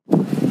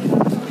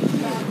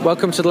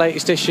welcome to the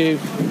latest issue.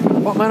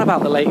 What man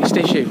about the latest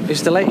issue?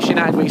 It's the latest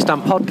United We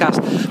Stand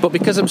podcast, but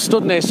because I'm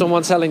stood near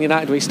someone selling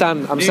United We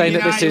Stand, I'm saying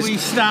that this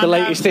is the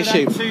latest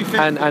issue,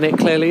 and it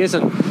clearly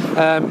isn't.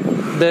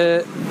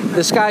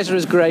 The skies are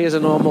as grey as a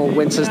normal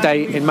winter's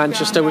day in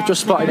Manchester. We've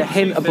just spotted a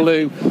hint of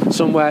blue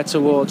somewhere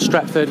towards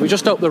Stretford. We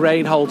just hope the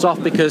rain holds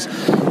off, because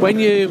when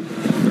you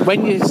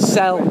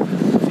sell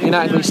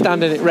United We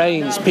Stand and it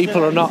rains,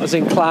 people are not as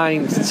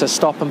inclined to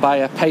stop and buy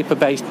a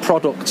paper-based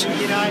product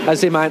as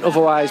they might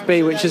otherwise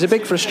be, which is a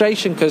big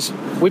frustration because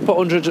we put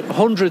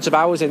hundreds of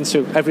hours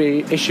into every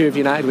issue of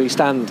United We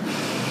Stand.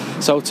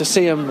 So to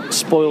see them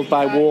spoiled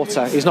by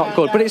water is not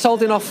good, but it's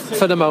holding off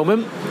for the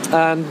moment.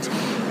 And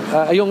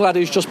a young lad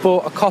who's just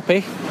bought a copy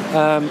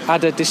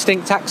had a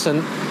distinct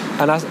accent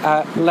and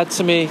led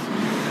to me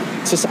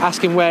to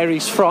ask him where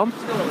he's from.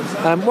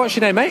 What's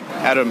your name, mate?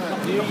 Adam.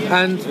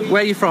 And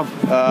where are you from?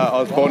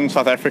 I was born in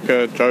South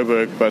Africa,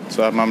 Joburg, but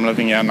I'm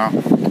living here now.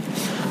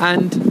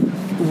 And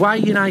why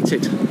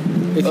United?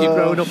 If you've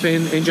grown up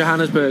in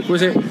Johannesburg,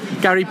 was it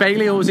Gary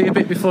Bailey or was it a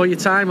bit before your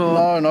time?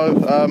 Or? No.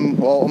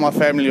 Well, all my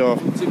family are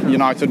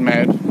United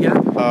mad. Yeah.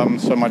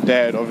 So my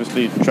dad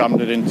obviously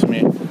drummed it into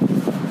me.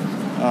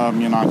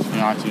 United.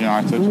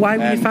 Why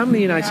were your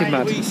family United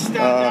mad?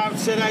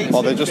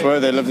 Well, they just were.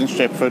 They lived in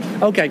Stretford.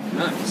 Okay.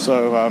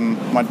 So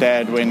my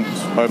dad went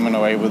home and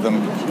away with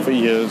them for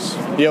years.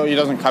 He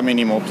doesn't come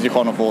anymore because he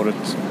can't afford it.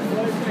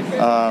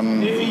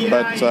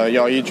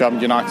 He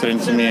drummed United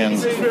into me,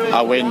 and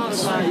I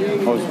was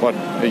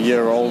a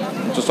year old,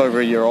 just over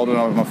a year old when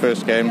I was my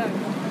first game.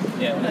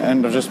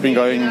 And I've just been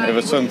going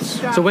ever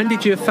since. So when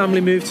did your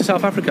family move to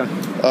South Africa?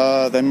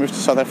 They moved to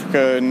South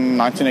Africa in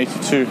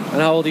 1982.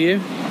 And how old are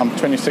you? I'm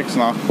 26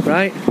 now.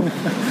 Right.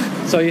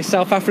 So you're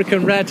South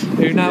African Red,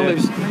 who now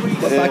lives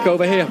back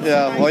over here.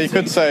 Yeah, well, you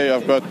could say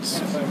I've got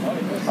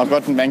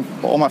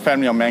all my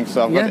family are Manx,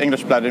 so I've got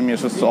English blood in me.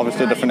 It's just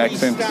obviously a different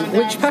accent.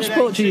 Which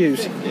passport do you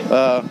use?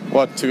 To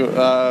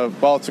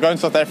go in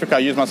South Africa, I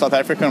use my South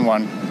African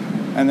one.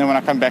 And then when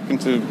I come back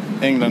into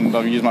England,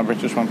 I'll use my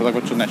British one because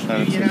I've got your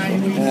nationality.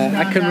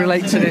 I can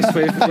relate to this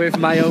with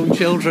my own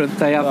children.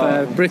 They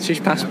have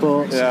British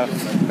passports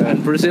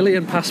and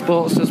Brazilian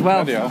passports as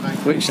well,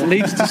 which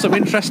leads to some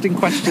interesting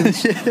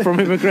questions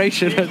from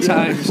immigration at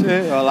times.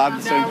 Well, I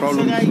have the same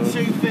problem.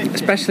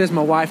 Especially as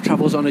my wife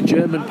travels on a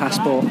German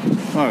passport.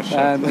 Oh, shit.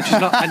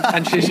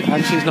 And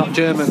she's not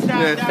German.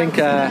 I think...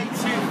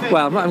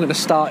 I'm not going to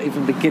start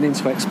even beginning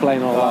to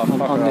explain all that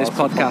on this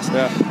podcast.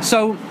 Yeah.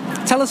 So,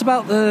 tell us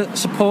about the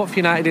support for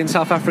United in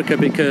South Africa,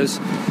 because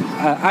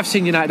I've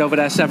seen United over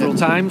there several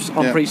times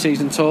on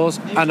pre-season tours.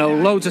 I know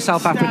loads of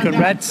South African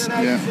Reds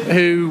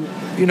who,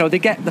 they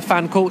get the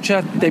fan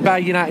culture. They buy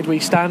United We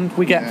Stand.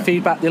 We get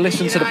feedback. They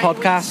listen to the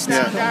podcast.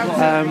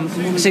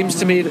 It seems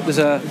to me that there's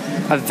a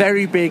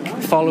very big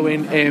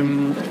following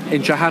in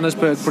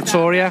Johannesburg,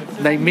 Pretoria.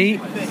 They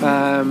meet. They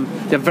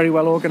have a very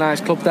well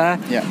organised club there.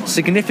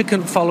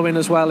 Significant following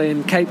as well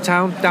in Cape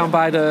Town, down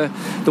by the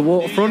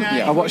waterfront.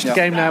 I watched the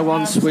game there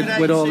once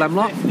with all them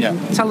lot.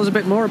 Tell us a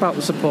bit more about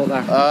the support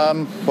there.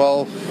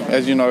 Well,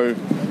 as you know,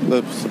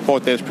 the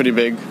support there is pretty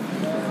big.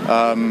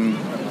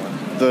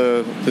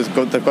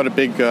 They've got a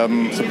big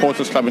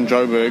supporters club in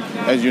Joburg,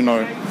 as you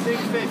know.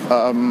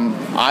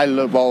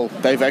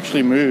 They've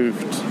actually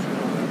moved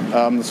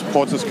the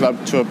supporters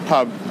club to a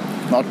pub,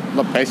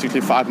 not basically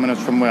 5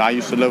 minutes from where I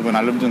used to live when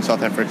I lived in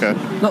South Africa.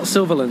 Not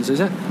Silverlands, is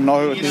it?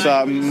 No, it's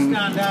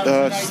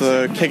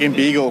the Keg and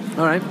Beagle.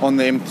 All right. On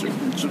the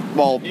M3,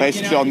 well,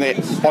 basically on the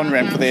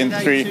on-ramp for the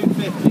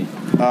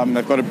M3.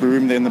 They've got a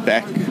broom there in the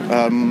back.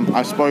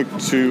 I spoke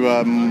to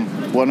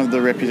one of the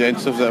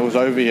representatives that was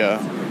over here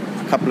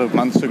a couple of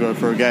months ago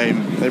for a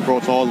game. They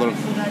brought all the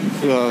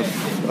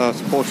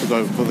supporters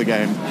over for the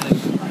game,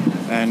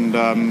 and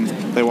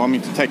they want me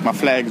to take my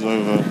flags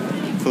over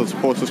for the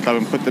supporters club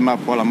and put them up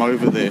while I'm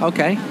over there.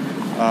 Okay.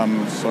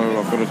 So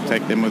I've got to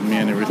take them with me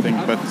and everything.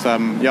 But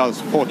the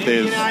support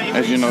there is,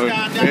 as you know,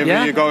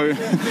 wherever you go,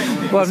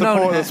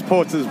 the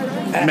support is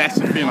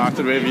massive for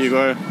United wherever you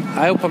go.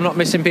 I hope I'm not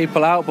missing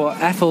people out, but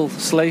Ethel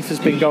Sleeth has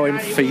been going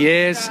for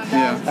years.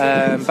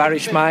 Barry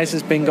Schmeiser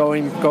has been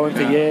going for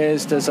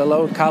years. There's a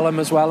load, Callum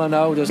as well, I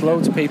know. There's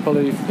loads of people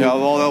who...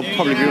 they'll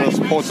probably be the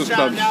supporters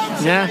clubs.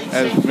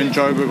 As in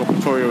Joburg or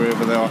Pretoria,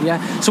 wherever they are.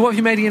 Yeah. So what have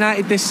you made of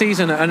United this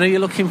season? And are you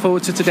looking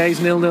forward to today's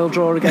 0-0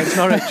 draw against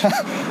Norwich?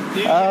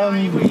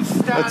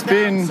 It's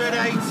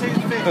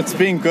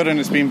been good and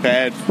it's been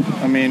bad.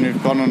 I mean,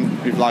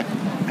 we've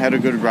had a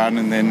good run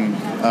and then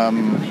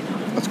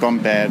it's gone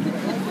bad.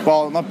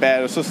 Well, not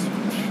bad. It's just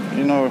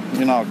you know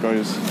how it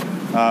goes.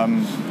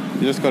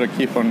 You just got to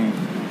keep on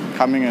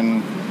coming,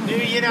 and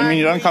you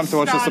don't come to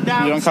watch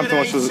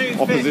the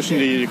opposition.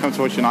 You come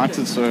to watch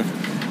United. So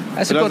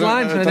that's a good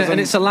line, and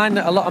it's a line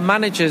that a lot of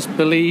managers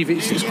believe.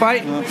 It's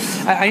quite.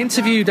 I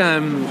interviewed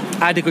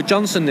Ida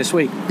Good-Johnson this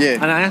week,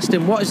 and I asked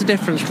him what is the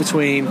difference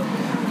between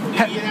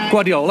Pep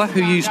Guardiola,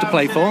 who you used to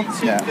play for,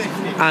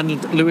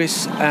 and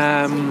Luis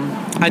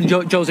and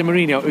Jose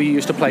Mourinho, who you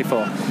used to play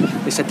for.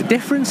 They said the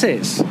difference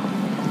is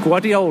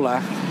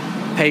Guardiola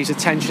pays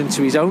attention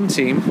to his own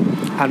team,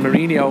 and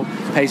Mourinho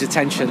pays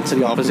attention to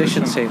the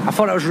opposition team. I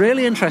thought it was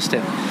really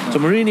interesting. So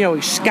Mourinho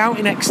is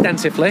scouting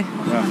extensively.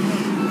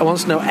 I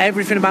wants to know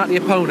everything about the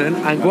opponent,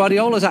 and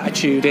Guardiola's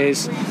attitude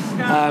is,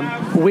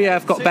 we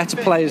have got better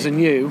players than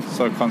you.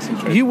 So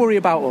concentrate. You worry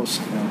about us.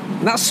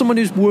 And that's someone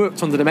who's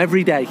worked under them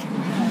every day.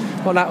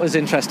 Well, that was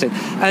interesting.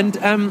 And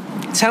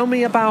tell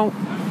me about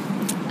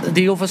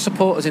the other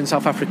supporters in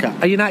South Africa.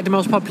 Are United the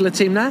most popular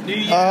team there?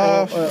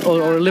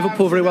 Or are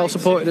Liverpool very well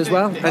supported as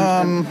well?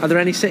 And are there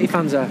any City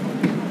fans there?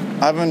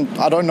 I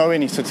don't know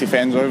any City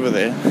fans over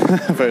there,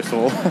 first of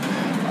all.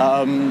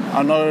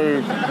 I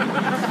know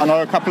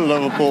a couple of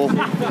Liverpool,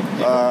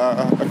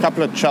 a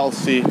couple of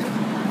Chelsea,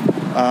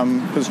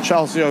 because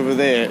Chelsea over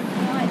there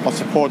are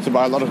supported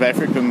by a lot of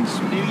Africans.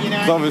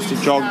 There's obviously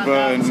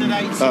Jogba and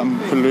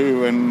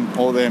Kalu and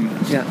all them.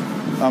 Yeah.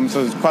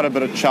 So there's quite a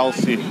bit of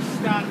Chelsea,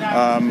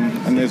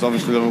 and there's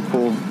obviously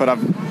Liverpool. But I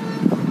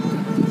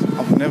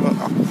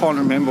can't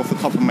remember off the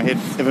top of my head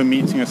ever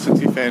meeting a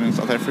City fan in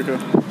South Africa.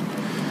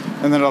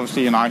 And then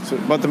obviously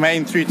United. But the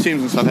main three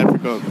teams in South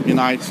Africa,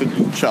 United,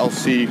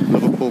 Chelsea,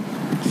 Liverpool,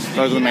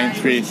 those are the main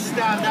three.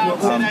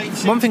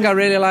 One thing I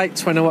really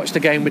liked when I watched the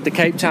game with the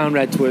Cape Town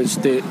Reds was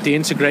the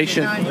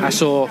integration. I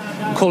saw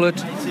coloured,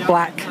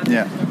 black,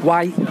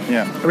 white.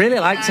 Yeah. I really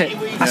liked it.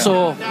 I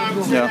saw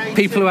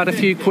people who had a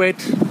few quid,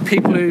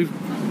 people who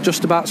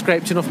just about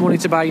scraped enough money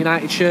to buy a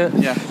United shirt,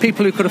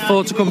 people who could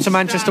afford to come to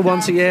Manchester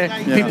once a year,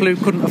 people who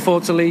couldn't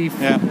afford to leave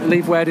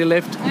where they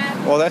lived.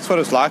 Well, that's what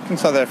it's like in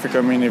South Africa.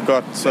 I mean, you've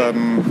got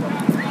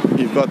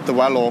the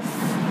well-off,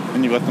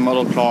 and you've got the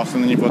middle class,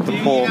 and then you've got the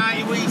poor.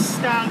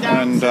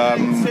 And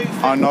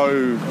I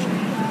know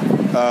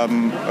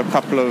a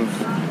couple of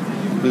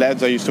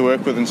lads I used to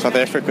work with in South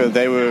Africa.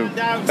 They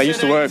used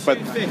to work, but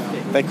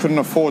they couldn't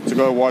afford to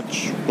go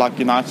watch like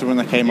United when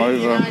they came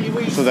over.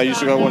 So they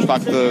used to go watch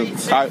like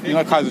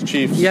Kaizer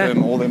Chiefs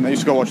and all them. They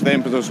used to go watch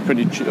them because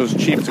it was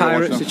cheap to go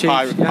watch them.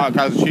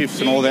 Kaizer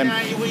Chiefs and all them.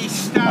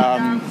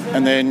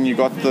 And then you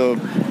got the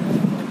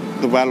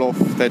well-off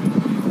that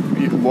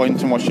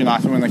went and watched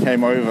United when they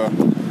came over.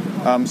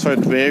 So it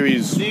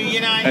varies,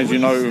 as you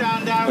know.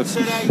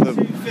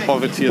 The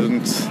poverty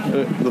isn't.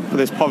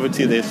 There's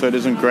poverty there, so it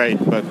isn't great.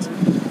 But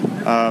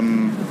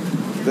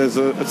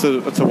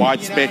it's a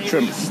wide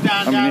spectrum.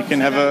 I mean, you can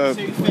have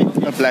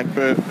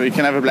you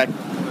can have a black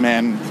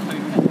man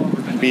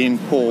being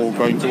poor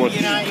going to watch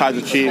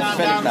Kaizer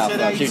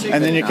Chiefs,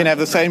 and then you can have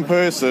the same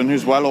person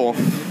who's well off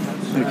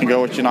who can go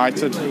watch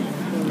United.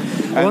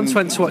 I once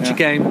went to watch a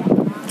game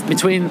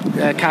between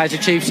Kaizer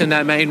Chiefs and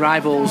their main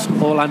rivals,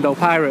 Orlando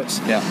Pirates.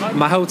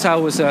 My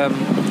hotel was a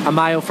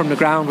mile from the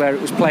ground where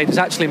it was played. It was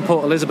actually in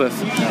Port Elizabeth.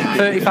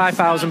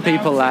 35,000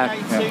 people there.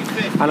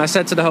 And I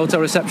said to the hotel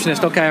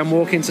receptionist, okay, I'm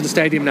walking to the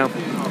stadium now.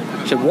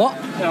 She said, what?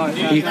 Are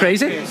you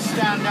crazy? I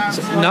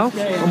said, no,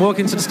 I'm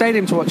walking to the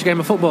stadium to watch a game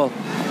of football.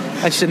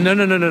 And she said,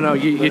 no,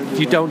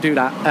 you don't do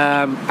that.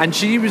 And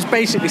she was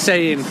basically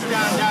saying,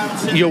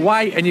 you're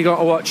white and you got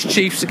to watch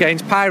Chiefs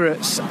against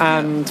Pirates,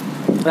 and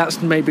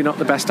that's maybe not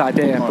the best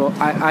idea, but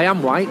I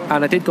am white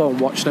and I did go and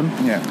watch them.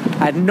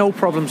 I had no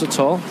problems at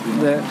all.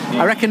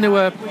 I reckon there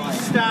were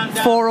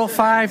 4 or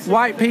 5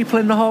 white people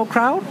in the whole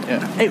crowd.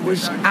 It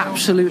was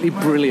absolutely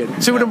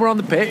brilliant. 2 of them were on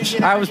the pitch,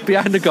 I was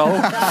behind the goal.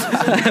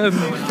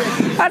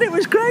 And it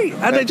was great.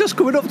 And they're just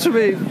coming up to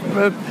me,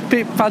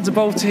 fans of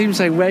both teams,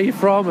 saying, where are you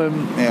from?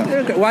 And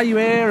why are you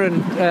here?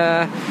 And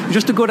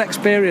just a good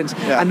experience.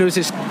 And there was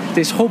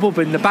this hubbub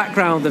in the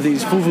background of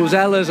these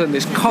vuvuzelas and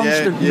this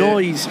constant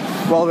noise.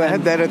 Well, they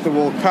had that at the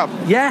World Cup.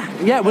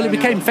 Well, it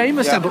became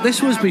famous then, but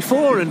this was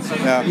before, and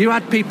you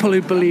had people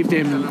who believed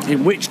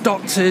in witch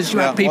doctors. You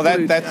had people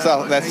that's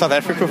South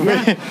Africa for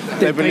me.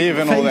 They believe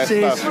in all that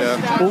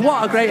stuff. Well,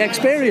 what a great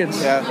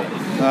experience.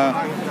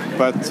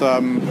 But I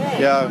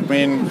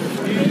mean,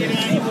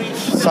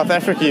 South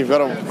Africa, you've got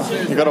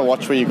to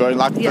watch where you're going.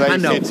 Like they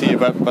said to you,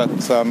 but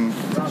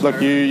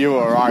look, you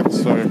were right.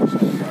 So,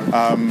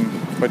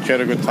 but you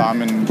had a good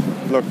time. And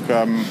look,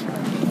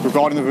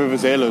 regarding the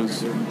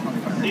vuvuzelas,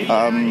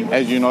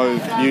 as you know,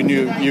 you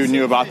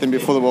knew about them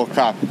before the World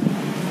Cup.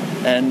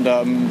 And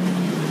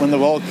when the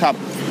World Cup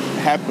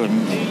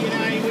happened,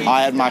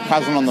 I had my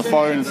cousin on the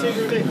phone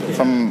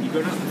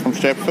from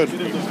Stratford.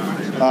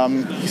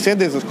 He said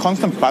there's this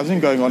constant buzzing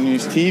going on in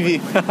his TV,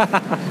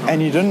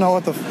 and he didn't know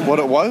what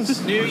it was.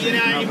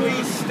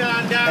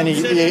 And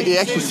he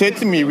actually said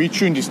to me, he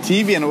retuned his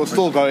TV, and it was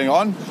still going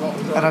on.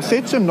 And I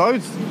said to him, no,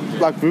 it's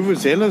like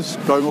vuvuzelas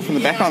going off in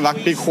the background,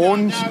 like big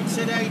horns.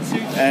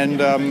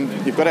 And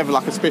you've got to have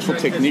like a special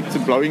technique to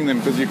blowing them,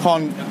 because you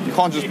can't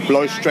just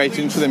blow straight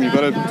into them. You've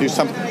got to do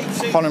something. I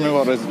can't remember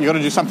what it is. You've got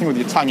to do something with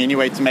your tongue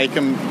anyway to make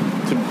them,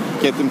 to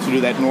get them to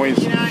do that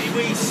noise.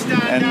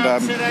 And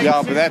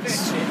but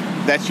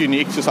that's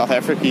unique to South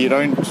Africa. You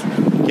don't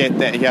get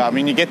that here. I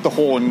mean, you get the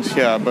horns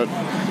here, but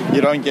you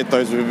don't get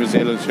those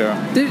vuvuzelas here.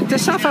 Do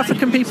South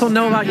African people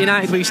know about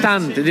United We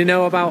Stand? Do they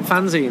know about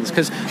fanzines?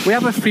 Because we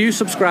have a few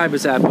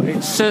subscribers there, but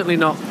it's certainly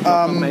not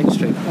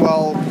mainstream.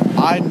 Well,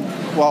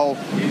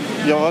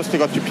 you've obviously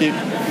got your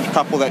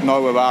couple that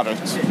know about it.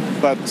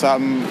 but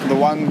the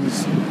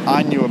ones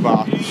I knew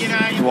about,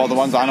 well, the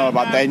ones I know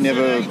about, they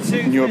never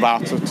knew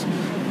about it.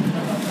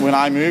 When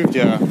I moved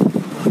here,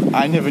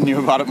 I never knew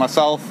about it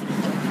myself,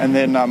 and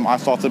then I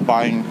started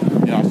buying,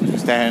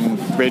 Stan,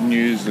 Red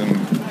News, and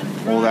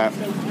all that,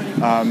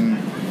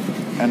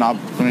 and I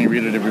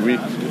read it every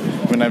week.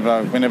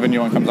 Whenever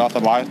new one comes out, I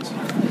buy it.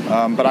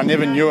 But I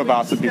never knew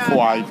about it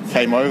before I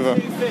came over.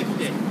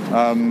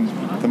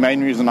 The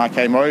main reason I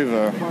came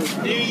over was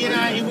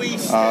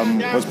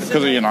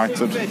because of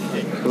United.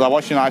 Because I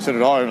watched United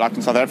at home, like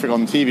in South Africa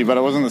on TV, but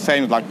it wasn't the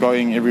same as like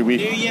going every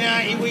week.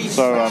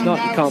 So you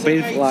can't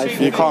beat it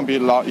live. You can't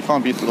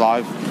beat it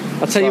live.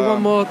 I'll tell you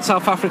one more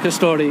South Africa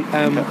story.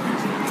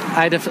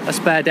 I had a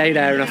spare day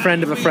there, and a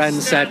friend of a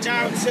friend said,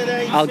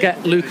 I'll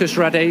get Lucas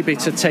Radebe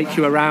to take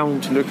you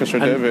around. Lucas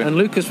Radebe. And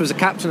Lucas was the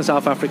captain of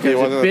South Africa. He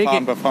was a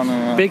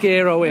big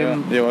hero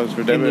in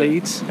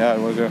Leeds. Yeah, it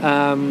was,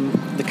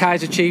 the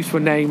Kaizer Chiefs were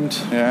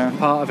named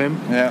part of him.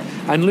 Yeah.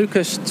 And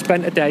Lucas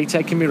spent a day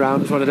taking me around.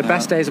 It was one of the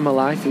best days of my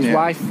life. His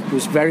wife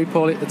was very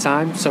poorly at the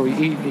time, so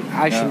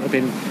I shouldn't have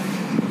been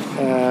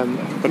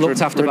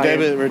looked after by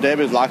him.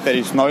 Radebe's like that.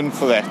 He's known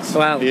for that.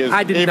 Well,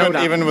 I didn't know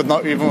that.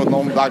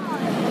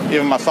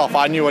 Even myself,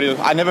 I knew what he was.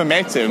 I never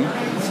met him,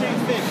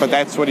 but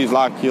that's what he's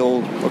like.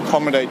 He'll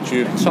accommodate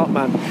you. Top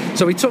man.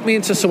 So he took me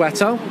into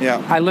Soweto.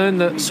 Yeah. I learned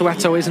that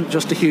Soweto isn't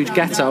just a huge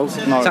ghetto.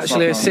 No, it's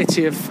actually a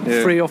city of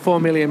 3 or 4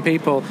 million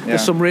people. Yeah.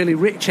 There's some really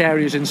rich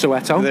areas in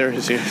Soweto. There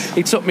is, yes.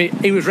 He took me.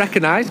 He was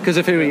recognised because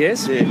of who he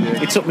is. Yeah.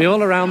 He took me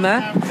all around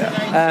there,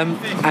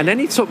 and then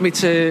he took me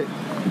to.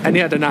 And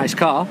he had a nice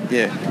car.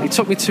 Yeah. He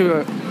took me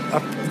to a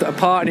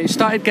part, and it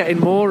started getting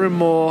more and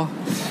more,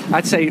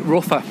 I'd say,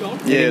 rougher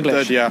in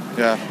English. Yeah.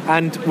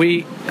 And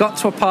we got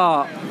to a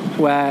part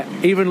where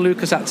even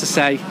Lucas had to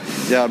say,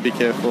 "Yeah, be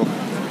careful.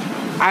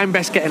 I'm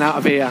best getting out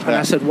of here." And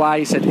I said, "Why?"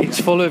 He said,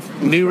 "It's full of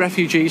new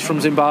refugees from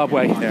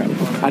Zimbabwe." Yeah.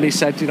 And he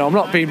said, "I'm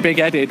not being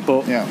big-headed,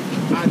 but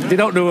they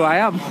don't know who I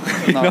am."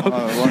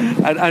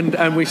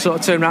 And we sort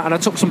of turned around, and I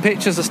took some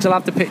pictures. I still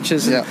have the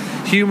pictures. Yeah.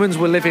 Humans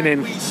were living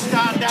in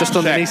just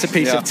underneath a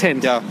piece of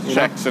tin. Yeah,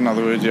 shacks, in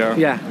other words.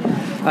 Yeah.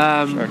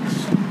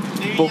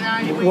 But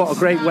what a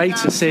great way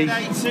to see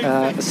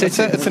a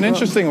city. It's an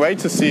interesting way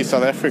to see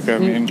South Africa. I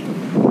mean,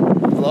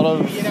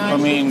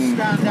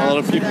 a lot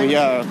of people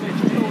here,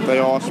 they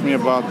ask me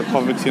about the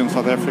poverty in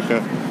South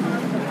Africa,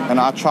 and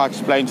I try to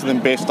explain to them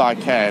best I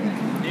can.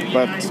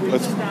 But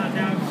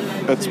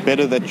it's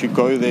better that you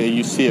go there,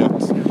 you see it,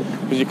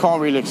 because you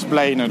can't really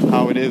explain it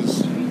how it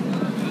is.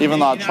 Even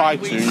though I try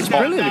to, you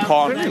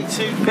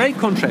can't. Great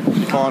country.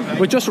 You can't.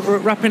 We're just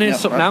wrapping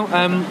this up now.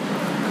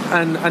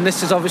 And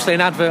this is obviously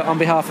an advert on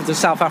behalf of the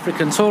South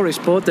African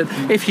Tourist Board, that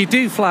if you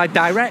do fly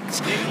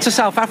direct to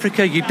South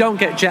Africa, you don't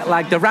get jet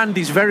lag. The rand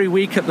is very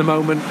weak at the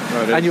moment,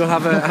 and you'll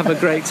have a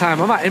great time.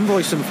 I might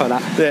invoice them for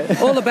that. Yeah.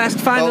 All the best.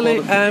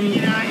 Finally,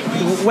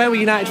 where will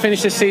United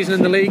finish this season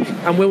in the league,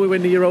 and will we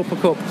win the Europa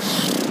Cup?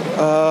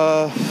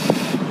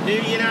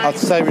 I'd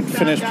say we'd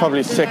finish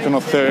probably second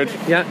or third.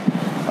 Yeah.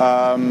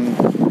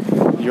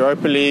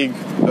 Europa League,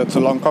 it's a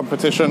long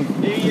competition,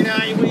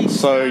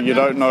 so you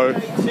don't know.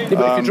 Yeah,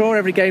 but if you draw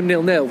every game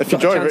 0-0, if you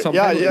draw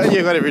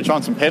you've got every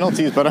chance on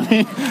penalties. But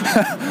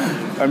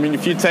I mean,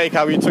 if you take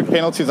how we took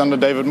penalties under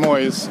David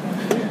Moyes,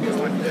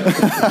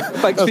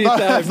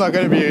 it's not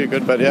going to be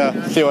good. But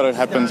see what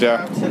happens.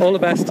 Yeah. All the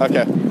best.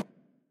 Okay.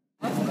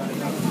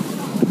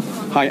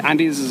 Hi,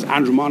 Andy. This is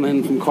Andrew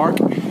Monaghan from Cork.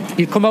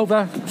 You come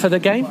over for the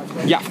game?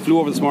 Yeah, flew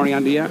over this morning,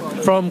 Andy. Yeah.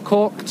 From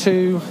Cork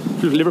to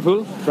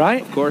Liverpool,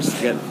 right? Of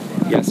course. Yeah.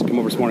 Yes, come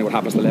over this morning. What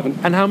happens at 11?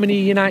 And how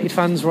many United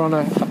fans were on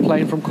a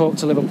plane from Cork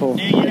to Liverpool?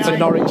 To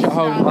Norwich at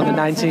home on the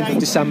 19th of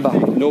December?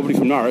 Nobody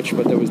from Norwich,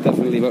 but there was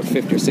definitely about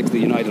 50 or 60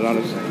 United on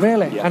it.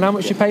 Really? Yeah. And how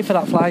much you pay for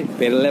that flight?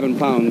 Paid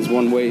 £11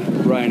 one way,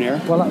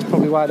 Ryanair. Well, that's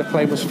probably why the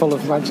plane was full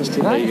of Manchester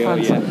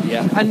United fans.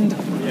 Yeah. And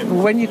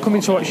when you're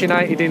coming to watch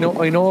United in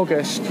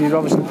August, you're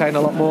obviously paying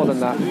a lot more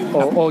than that.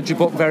 Or do you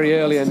book very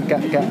early and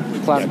get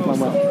plan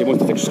well? Yeah, once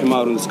the fixtures come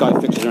out and the Sky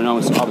fixtures are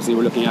announced, obviously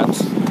we're looking at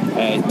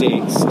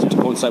dates to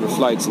coincide with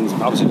flights, and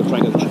obviously they're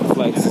trying to get the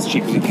flights as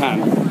cheap as you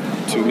can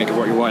to make it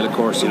worth your while, of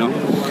course,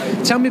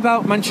 Tell me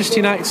about Manchester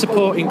United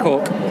support in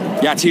Cork.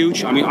 Yeah, it's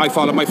huge. I mean, I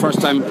followed my first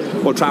time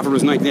Old Trafford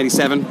was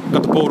 1987.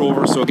 Got the boat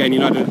over, so again,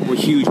 United were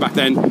huge back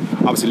then.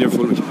 Obviously,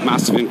 Liverpool were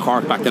massive in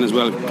Cork back then as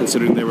well,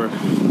 considering they were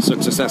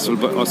such successful.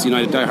 But us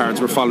United diehards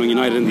were following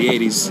United in the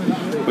 80s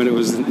when it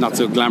was not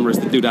so glamorous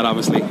to do that,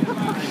 obviously.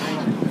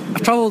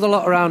 I've travelled a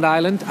lot around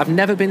Ireland. I've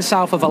never been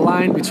south of a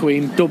line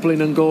between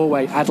Dublin and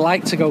Galway. I'd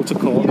like to go to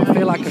Cork. I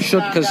feel like I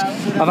should, because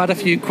I've had a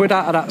few quid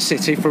out of that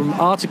city from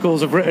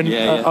articles I've written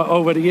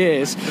over the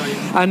years.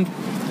 And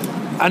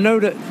I know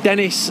that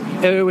Dennis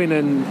Irwin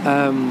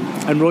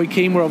and Roy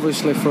Keane were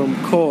obviously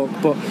from Cork,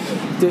 but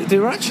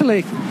there were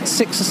actually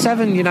 6 or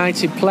 7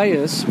 United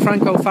players.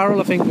 Frank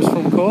O'Farrell, I think, was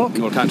from Cork.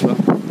 Noel Cantwell.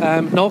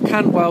 Noel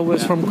Cantwell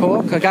was from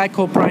Cork. A guy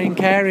called Brian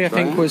Carey, I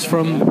think, was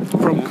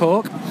from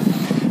Cork.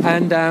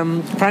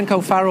 and Frank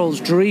O'Farrell's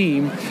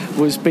dream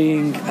was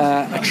being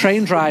a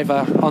train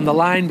driver on the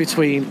line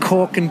between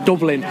Cork and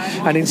Dublin,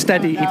 and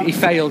instead he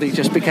failed. He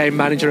just became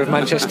manager of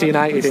Manchester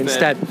United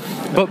instead.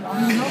 But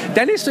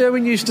Dennis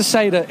Irwin used to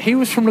say that he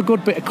was from the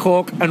good bit of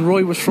Cork and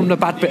Roy was from the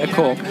bad bit of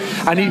Cork,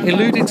 and he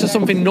alluded to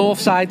something north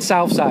side,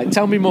 south side.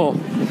 Tell me more.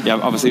 Yeah,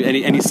 obviously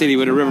any city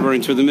with a river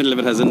running through the middle of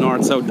it has a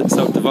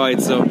north-south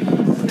divide, so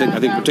I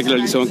think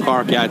particularly so in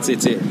Cork, yeah,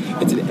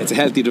 it's a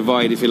healthy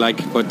divide, if you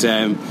like, but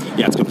yeah,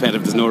 it's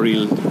competitive. There's no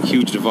real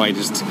huge divide,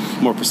 just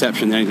more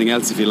perception than anything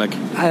else, if you like.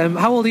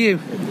 How old are you?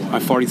 I'm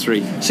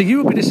 43. So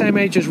you would be the same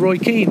age as Roy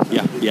Keane?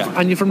 Yeah.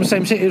 And you're from the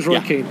same city as Roy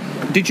Keane?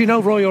 Did you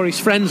know Roy or his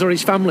friends or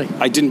his family?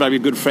 I didn't, but I've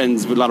been good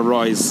friends with a lot of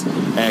Roy's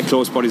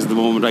close buddies at the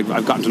moment.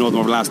 I've gotten to know them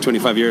over the last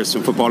 25 years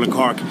from football in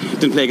Cork.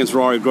 Didn't play against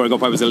Roy growing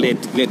up. I was a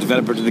late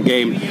developer to the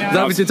game.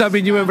 Does that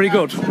mean you weren't very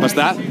good? What's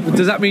that?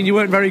 Does that mean you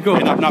weren't very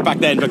good? Yeah, not back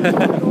then, but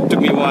it took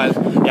me a while.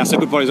 Yeah, so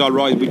good buddies all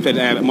Roy. We played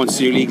Munster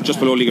Senior League,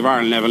 just below League of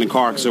Ireland level in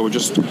Cork, so we're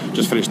just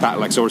finished that,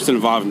 like, so we're still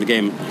involved in the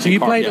game. So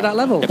you played at that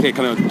level? I played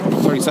kind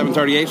of 37,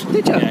 38.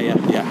 Did you?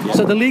 Yeah.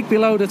 So the league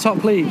below the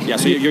top league? Yeah,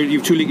 so you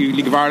have two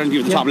League of Ireland, you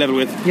have the top level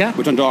with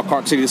Dundalk,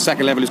 Cork City. The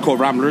second level is Cove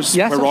Ramblers,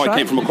 where Roy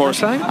came from, of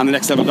course. Right. And the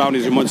next level down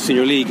is your Munster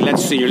Senior League,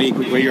 Leinster Senior League,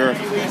 where you're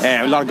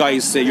a lot of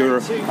guys, you're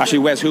actually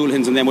Wes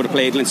Houlihan's and then would have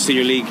played Leinster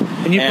Senior League.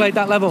 And you played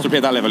that level? So I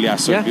played that level, yeah.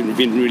 So it's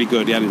been really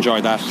good, yeah, and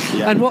enjoyed that.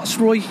 Yeah. And what's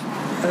Roy,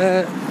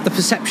 the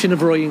perception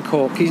of Roy in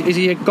Cork? Is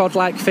he a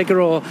godlike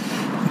figure, or...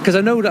 Because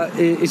I know that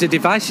he's a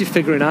divisive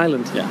figure in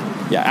Ireland.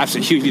 Yeah,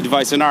 absolutely hugely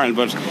divisive in Ireland,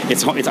 but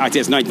it's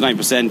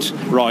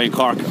 99% Roy in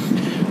Cork.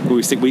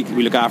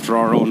 We look after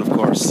our own, of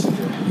course.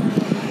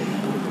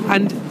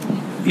 And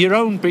your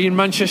own being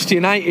Manchester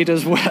United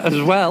as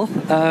well.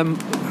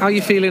 How are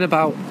you feeling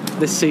about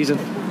this season?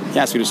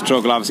 Yeah, it's been a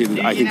struggle,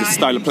 obviously. I think the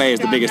style of play is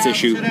the biggest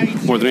issue,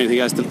 more than anything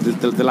else.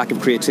 The lack of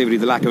creativity,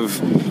 the lack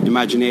of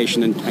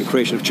imagination and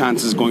creation of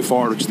chances going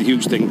forward, which is the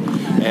huge thing.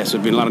 So it's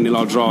been a lot of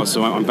nil-all draws,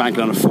 so I'm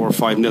banking on a 4 or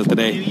 5-0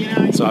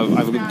 today. So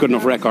I've a good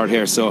enough record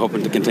here, so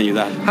hoping to continue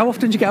that. How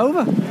often do you get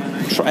over?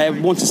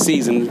 Once a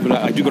season, but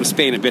I do go to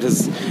Spain a bit,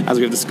 as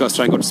we've discussed.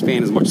 Try and go to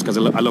Spain as much because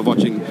I love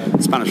watching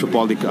Spanish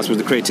football. I suppose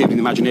the creativity and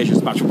the imagination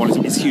of Spanish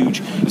football is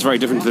huge. It's very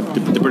different to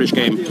the British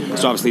game,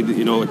 so obviously,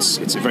 you know,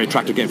 it's a very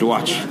attractive game to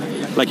watch,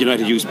 like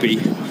United used to be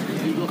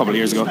a couple of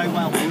years ago.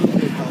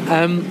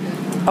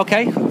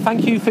 Okay,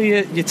 thank you for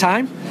your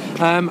time.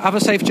 Have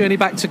a safe journey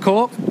back to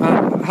Cork.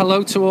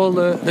 Hello to all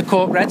the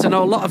Cork Reds. I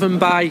know a lot of them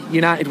buy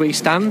United We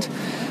Stand.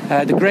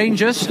 The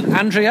Grangers,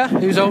 Andrea,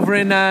 who's over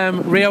in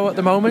Rio at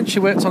the moment. She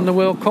works on the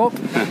World Cup.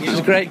 She's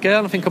a great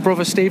girl. I think her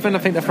brother Stephen, I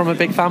think they're from a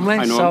big family.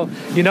 I know so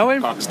him. You know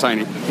him? Cork's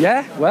tiny.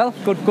 Yeah, well,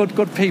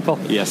 good people.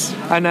 Yes.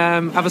 And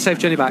have a safe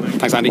journey back.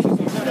 Thanks, Andy.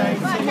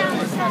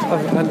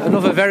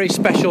 Another very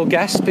special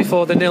guest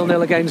before the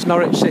 0-0 against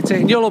Norwich City.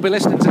 And you'll all be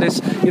listening to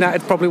this.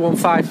 United probably won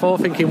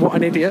 5-4, thinking, what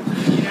an idiot.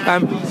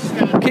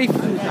 Keith,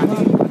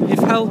 you've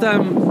held...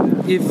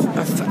 You're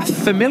a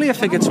familiar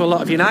figure to a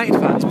lot of United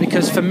fans,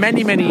 because for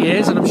many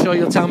years, and I'm sure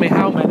you'll tell me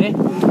how many,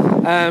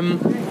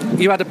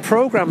 you had a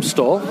programme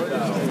stall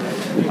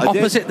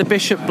opposite the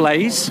Bishop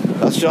Blaze.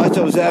 That's right,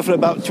 I was there for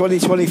about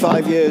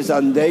 20-25 years,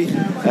 Andy.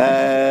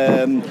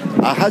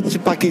 I had to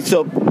pack it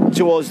up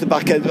towards the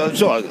back end, for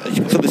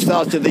the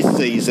start of this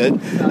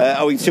season,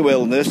 owing to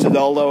illness, and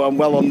although I'm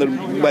well on the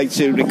way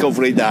to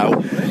recovery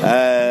now,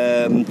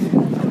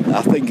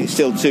 I think it's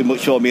still too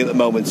much for me at the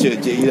moment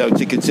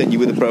to continue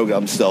with the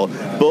programme still.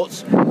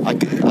 But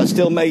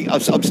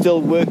I'm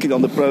still working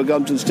on the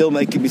programmes and still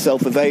making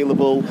myself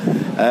available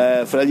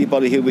for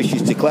anybody who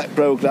wishes to collect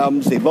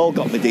programmes. They've all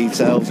got the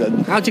details.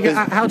 And how do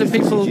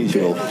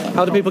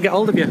people get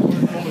hold of you?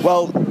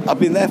 Well, I've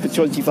been there for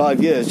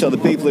 25 years, so the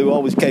people who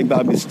always came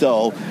by my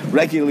stall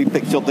regularly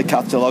picked up the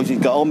catalogues.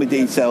 You've got all my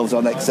details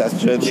on,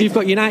 etc. So you've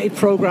got United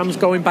programmes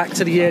going back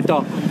to the year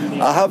dot?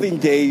 I have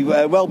indeed,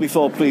 well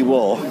before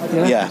pre-war.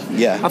 Yeah.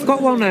 I've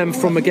got one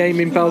from a game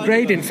in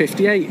Belgrade in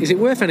 '58. Is it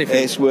worth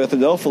anything? It's worth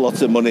an awful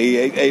lot of money.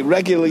 It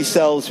regularly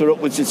sells for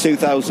upwards of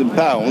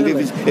 £2,000.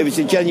 Really? If it's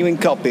a genuine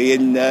copy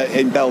in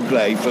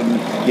Belgrade from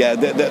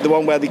the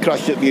one where they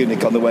crashed at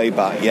Munich on the way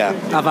back. Yeah.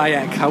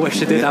 Avayek. I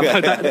wish I did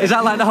have that. Is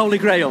that like the Holy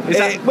Grail?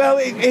 Well,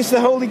 it's the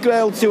Holy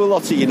Grail to a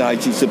lot of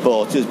United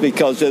supporters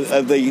because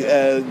of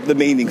the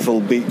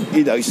meaningful.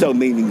 So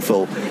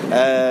meaningful.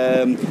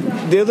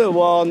 The other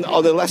one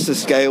on a lesser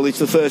scale is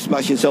the first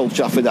match in Old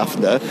Trafford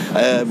after,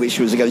 which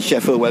was against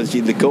Sheffield Wednesday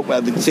in the Cup,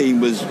 where the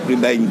team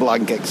remained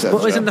blank, etc.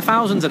 But isn't there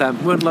thousands of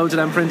them? Weren't loads of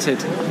them printed?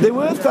 There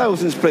were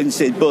thousands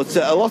printed, but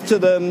a lot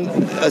of them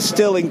are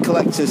still in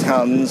collectors'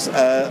 hands.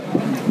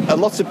 A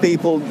lot of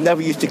people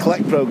never used to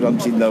collect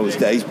programmes in those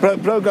days.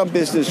 Programme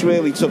business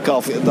really took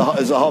off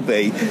as a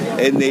hobby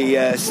in the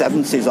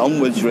 70s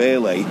onwards,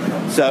 really.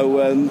 So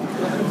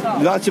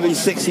there might have been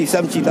 60,000,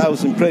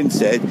 70,000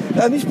 printed,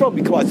 and there's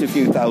probably quite a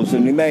few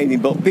thousand remaining,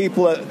 but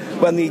people,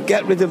 when they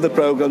get rid of the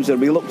programmes, are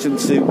reluctant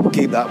to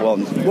keep that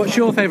one. What's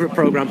your favourite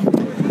programme?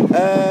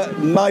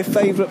 My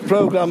favourite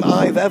programme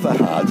I've ever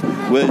had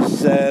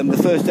was the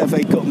first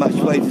FA Cup match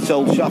played at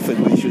Old Trafford,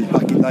 which was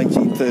back in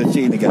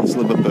 1913 against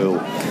Liverpool.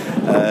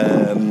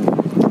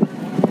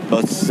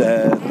 But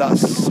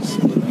that's,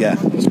 yeah.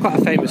 It's quite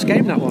a famous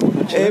game, that one.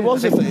 Actually. It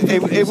was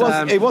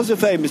a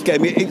famous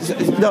game.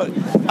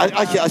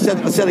 I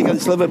said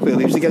against Liverpool.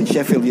 It was against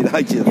Sheffield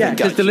United. Yeah,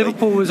 because the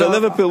Liverpool was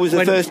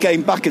the first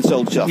game back at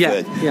Old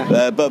Trafford.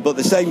 Yeah. But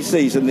the same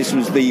season, this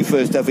was the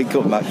first FA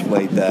Cup match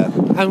played there.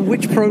 And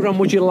which programme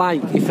would you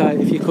like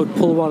if you could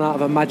pull one out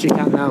of a magic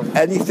hat now?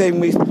 Anything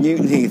with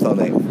Newton Heath on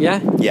it.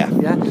 Yeah. Yeah.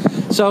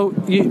 So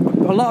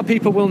a lot of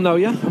people will know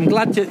you. I'm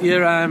glad that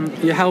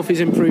your health is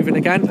improving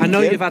again. I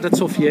know you've had a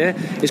tough year.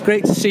 It's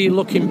great to see you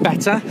looking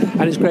better,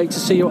 and it's great to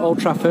see you at Old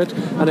Trafford.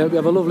 And I hope you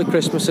have a lovely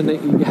Christmas and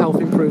that your health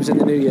improves in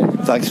the new year.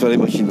 Thanks very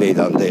much indeed,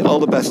 Andy. All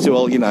the best to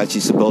all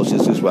United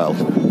supporters as well.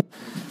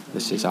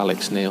 This is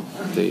Alex Neil,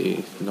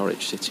 the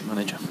Norwich City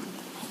manager.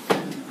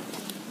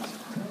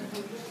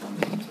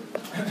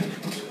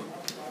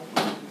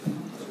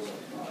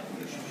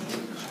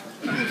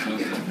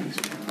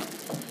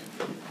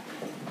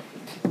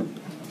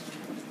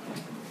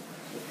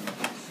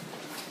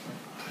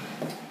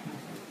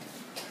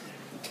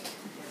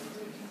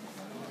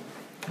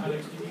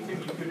 Alex, did you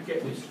think you could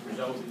get this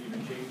result that you've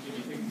achieved? Did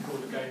you think before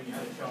the game you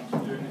had a chance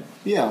of doing it?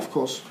 Yeah, of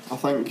course. I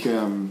think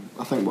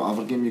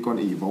whatever game you're going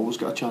to, you've always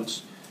got a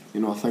chance. You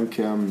know, I think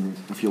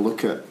if you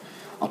look at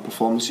our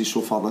performances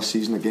so far this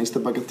season against the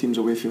bigger teams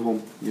away from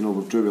home, you know,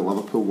 we drew with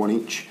Liverpool 1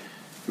 each.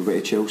 We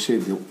went to Chelsea,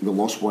 we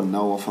lost 1-0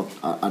 off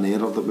an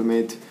error that we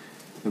made,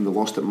 and we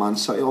lost at Man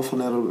City off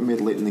an error we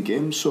made late in the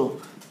game.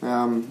 So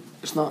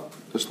it's not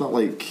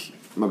like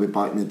maybe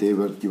back in the day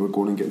where you were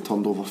going and getting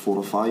turned over 4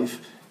 or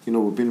 5. You know,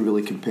 we've been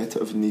really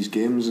competitive in these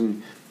games,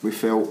 and we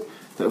felt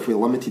that if we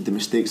limited the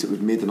mistakes that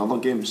we've made in other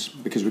games,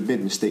 because we'd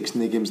made mistakes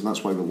in the games and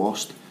that's why we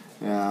lost,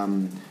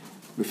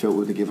 we felt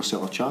we would give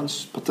ourselves a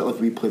chance, particularly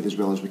if we played as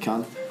well as we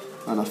can.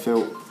 And I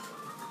felt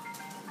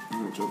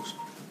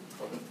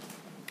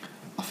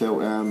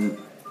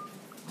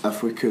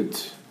if we could,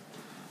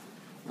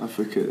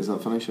 is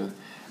that finished?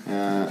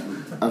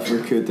 If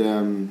we could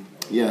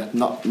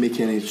not make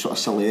any sort of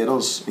silly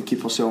errors and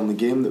keep ourselves in the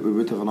game, that we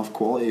would have enough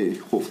quality,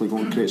 hopefully go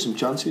and create some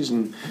chances,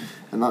 and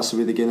that's the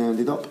way the game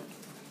ended up.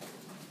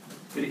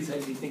 Do you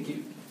think it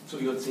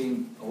took your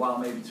team a while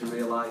maybe to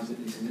realise that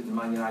this isn't the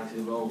Man United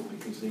role,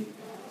 because they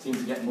seem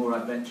to get more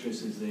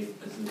adventurous as the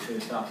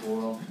first half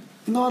wore on?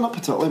 No, not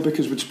particularly,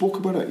 because we'd spoke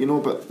about it, you know,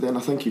 but then I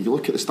think if you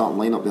look at the starting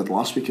lineup they had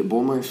last week at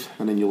Bournemouth,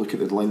 and then you look at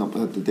the lineup they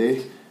had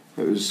today,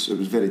 it was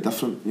very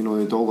different. You know,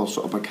 they had all their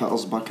sort of big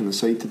hitters back in the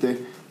side today.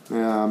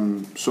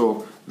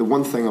 So the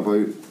one thing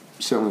about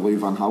certainly Louis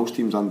van Gaal's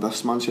teams and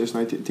this Manchester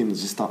United team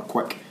is they start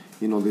quick.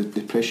 You know,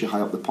 they press you high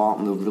up the park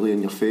and they're really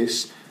in your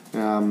face.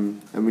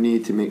 And we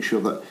needed to make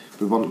sure that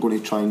we weren't going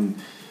to try and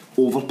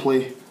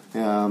overplay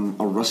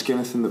or risk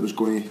anything that was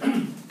going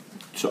to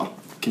sort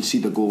of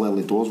concede a goal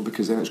early doors,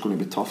 because then it's going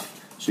to be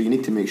tough. So you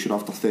need to make sure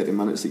after 30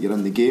 minutes that you're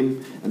in the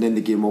game, and then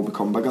the game will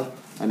become bigger,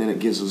 and then it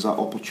gives us that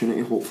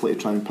opportunity hopefully to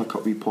try and pick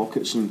up wee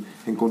pockets and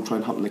go and try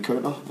and hit on the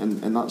counter,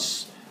 and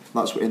that's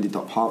what ended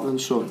up happening.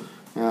 So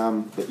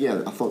but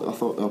yeah, I thought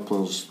our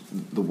players,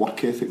 the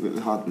work ethic that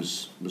they had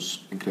was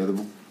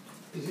incredible.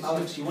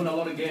 Alex, you won a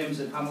lot of games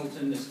at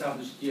Hamilton,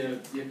 established your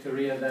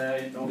career there,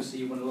 and obviously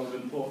you won a lot of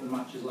important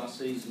matches last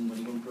season when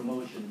you won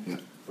promotion. Yeah.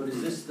 But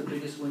is this the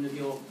biggest win of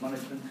your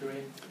management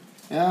career?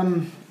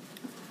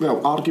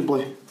 Well,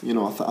 arguably, you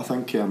know, I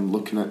think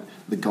looking at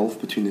the gulf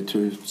between the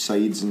two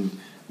sides and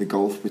the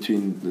gulf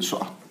between the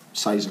sort of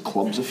size of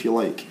clubs, if you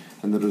like,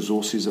 and the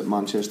resources that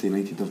Manchester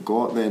United have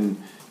got,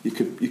 then you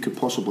could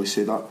possibly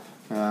say that.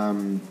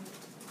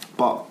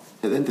 But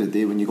at the end of the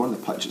day, when you go on the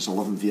pitch, it's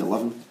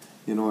 11v11,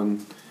 you know,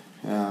 and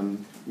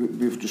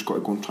we've just got to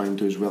go and try and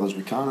do as well as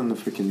we can, and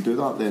if we can do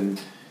that, then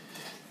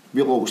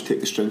we'll always take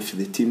the strength of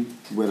the team,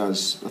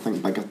 whereas I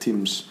think bigger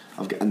teams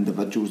have got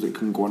individuals that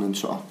can go on and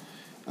sort of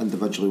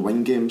individually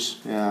win games.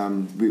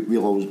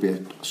 We'll always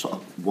be sort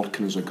of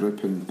working as a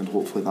group, and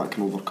hopefully that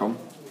can overcome.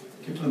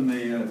 Given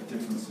the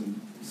difference in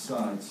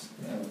size,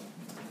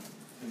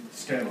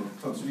 scale of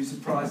the clubs, were you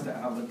surprised at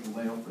how little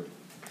they offered?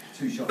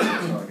 2 shots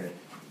on target.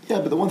 Yeah,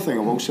 but the one thing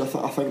I will say,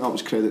 I think that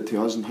was credit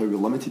to us and how we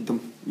limited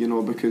them, you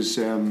know, because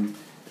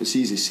it's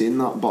easy saying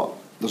that, but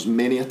there's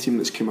many a team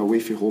that's come away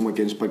from home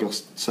against bigger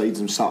sides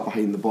and sat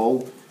behind the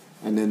ball,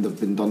 and then they've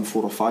been done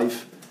 4 or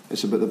 5.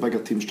 It's about the bigger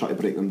teams trying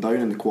to break them down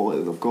and the quality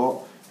that they've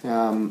got.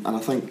 And I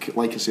think,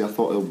 like I say, I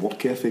thought the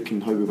work ethic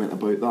and how we went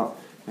about that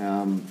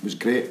was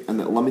great,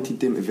 and it limited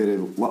them to very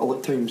little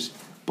at times.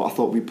 But I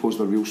thought we posed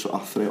a real sort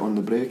of threat on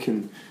the break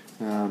and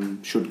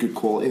showed good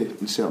quality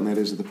in certain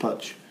areas of the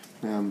pitch,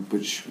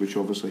 which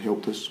obviously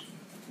helped us.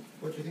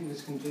 What do you think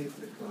this can do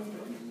for the club?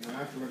 I mean, you're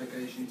out of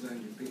relegation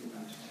zone, you've beaten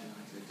Manchester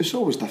United. It's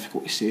always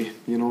difficult to say,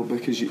 you know,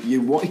 because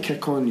you want to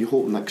kick on, you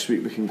hope next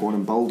week we can go on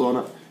and build on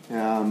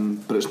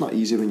it. But it's not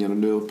easy when you're a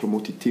newly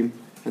promoted team.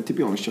 And to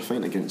be honest, you're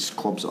fighting against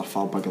clubs that are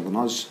far bigger than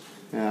us.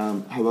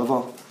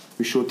 However,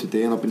 we showed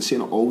today, and I've been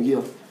saying it all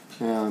year,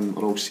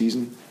 or all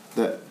season,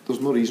 that there's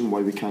no reason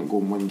why we can't go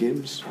and win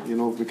games, you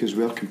know, because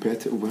we are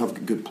competitive, we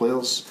have good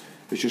players.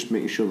 It's just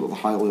making sure that they're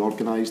highly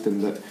organised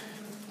and that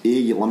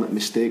you limit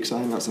mistakes. I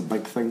think that's a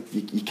big thing.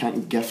 You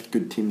can't gift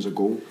good teams a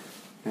goal,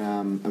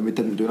 and we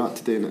didn't do that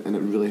today, and it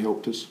really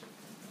helped us.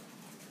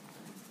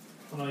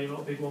 I know you've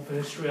got a big one for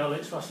history,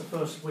 Alex. That's the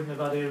first win they've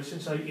had here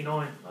since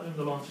 '89. I think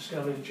the line to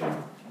scale league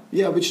champion.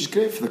 Yeah, which is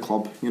great for the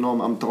club. You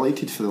know, I'm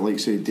delighted for the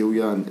likes of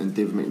Delia and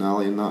David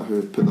McNally and that, who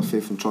have put their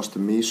faith and trust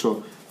in me.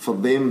 So for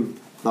them,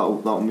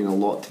 that'll mean a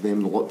lot to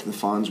them, a lot to the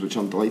fans, which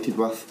I'm delighted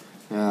with.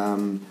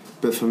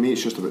 But for me,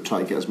 it's just about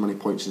trying to get as many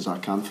points as I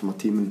can for my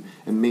team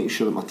and making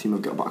sure that my team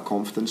have got a bit of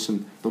confidence,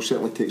 and they'll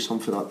certainly take some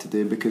for that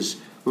today, because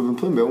we've been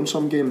playing well in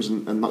some games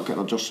and not getting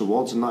our just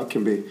rewards, and that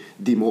can be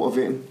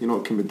demotivating. You know,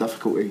 it can be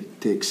difficult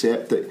to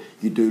accept that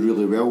you do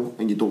really well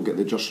and you don't get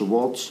the just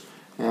rewards.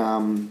 But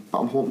I'm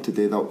hoping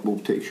today that we'll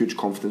take huge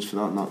confidence for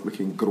that, and that we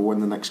can grow in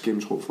the next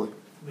games, hopefully.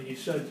 I mean, you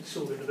said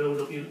sort of in the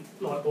build-up, you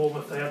like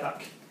Bournemouth, they had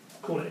that,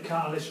 call it a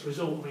catalyst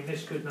result. I mean,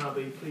 this could now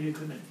be for you,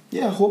 couldn't it?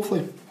 Yeah,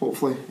 hopefully.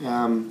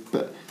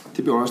 But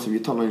to be honest, if you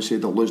turn around and say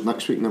they'll lose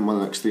next week and then win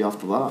the next 3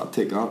 after that, I'd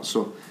take that.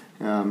 So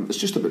it's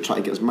just about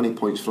trying to get as many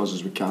points for us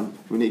as we can.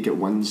 We need to get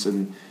wins,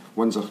 and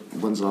wins are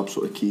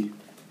absolutely key.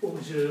 What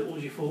was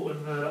your thought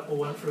when that ball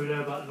went through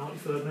there about the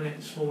 93rd minute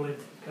this morning?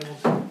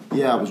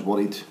 Yeah, I was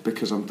worried,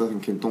 because I'm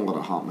thinking, don't let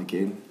it happen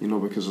again. You know,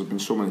 because there's been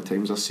so many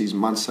times this season.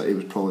 Man City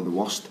was probably the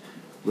worst.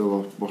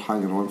 We're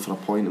hanging on for a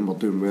point and we're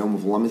doing well, and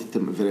we've limited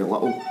them to very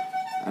little,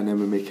 and then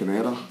we make an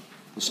error.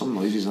 There's some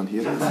noises in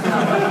here. Well,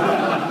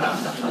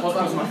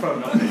 that was my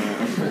phone.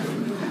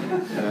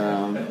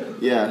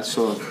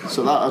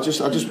 So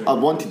that I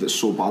wanted it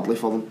so badly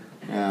for them,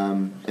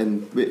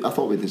 and I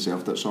thought we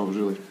deserved it. So I was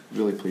really,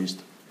 really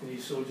pleased. Can you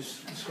sort of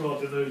just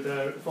describe the mood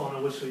there at the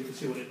final whistle? You can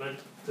see what it meant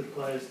to the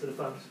players, to the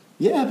fans.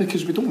 Yeah,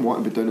 because we don't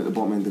want to be down at the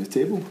bottom end of the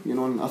table, you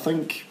know. And I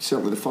think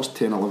certainly the first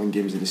 10, 11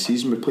 games of the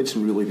season, we played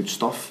some really good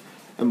stuff,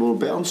 and we were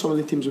better than some of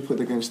the teams we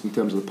played against in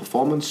terms of the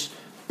performance.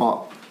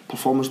 But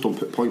performance don't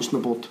put points on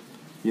the board,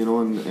 you know,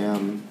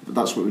 and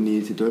that's what we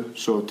needed to do.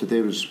 So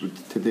today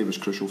was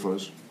crucial for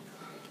us.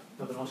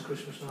 Have a nice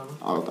Christmas now.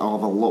 I'll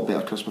have a lot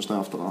better Christmas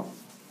now after that.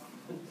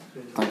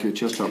 Thank you.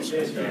 Cheers, chaps.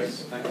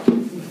 Cheers. Thank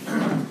you.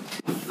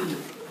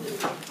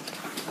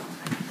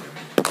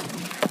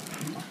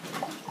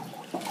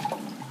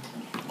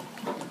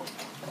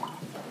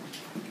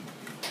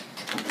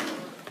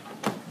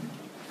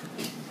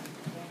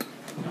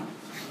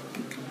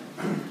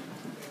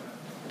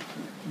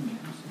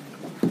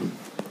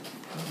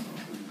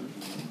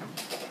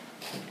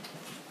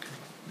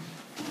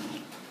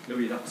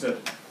 Louis, that's a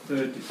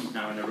third defeat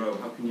now in a row.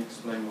 How can you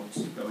explain what's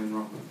going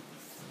wrong?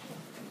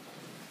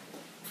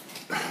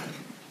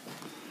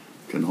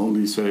 Can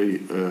only say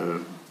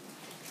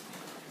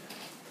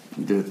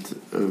that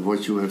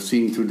what you have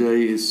seen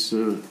today is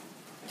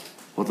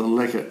what a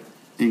lack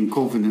in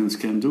confidence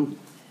can do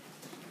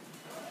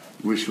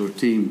with your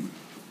team.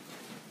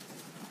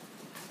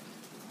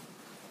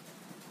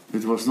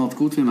 It was not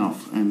good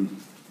enough, and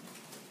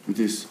it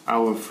is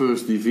our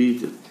first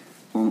defeat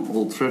on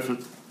Old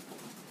Trafford.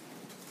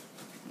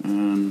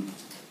 And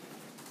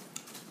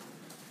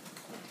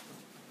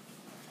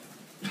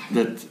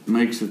that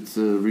makes it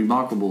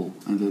remarkable,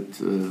 and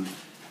that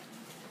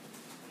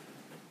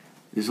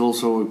is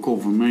also a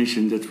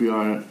confirmation that we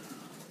are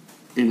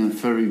in a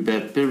very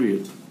bad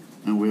period,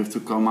 and we have to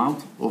come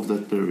out of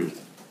that period,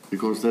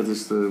 because that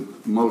is the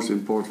most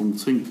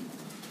important thing.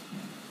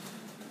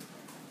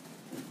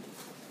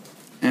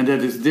 And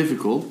that is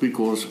difficult,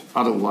 because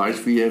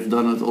otherwise we have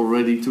done it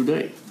already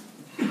today.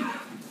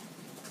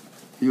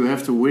 You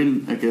have to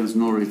win against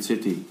Norwich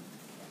City.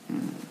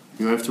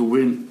 You have to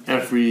win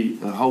every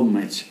home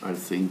match, I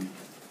think.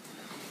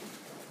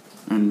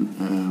 And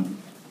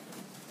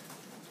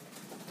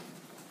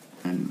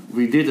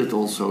we did it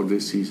also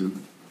this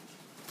season,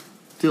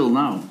 till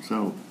now.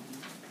 So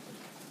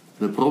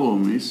the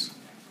problem is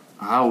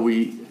how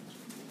we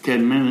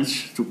can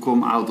manage to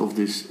come out of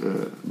this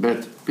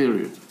bad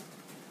period.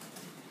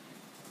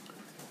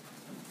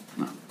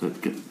 Now,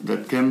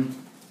 that can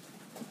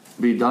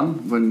be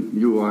done when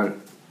you are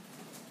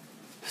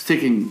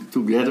sticking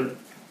together,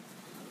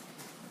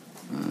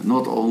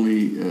 not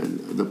only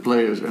the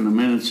players and the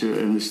manager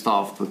and his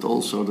staff, but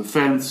also the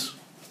fans,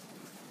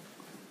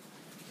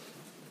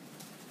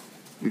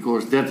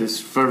 because that is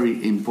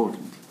very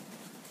important.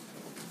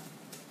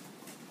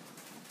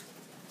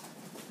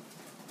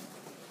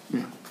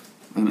 Yeah,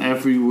 and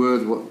every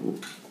word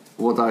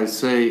what I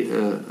say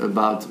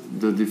about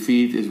the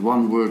defeat is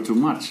one word too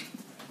much,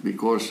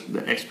 because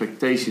the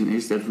expectation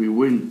is that we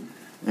win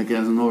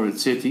against Norwich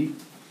City.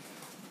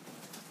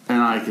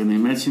 And I can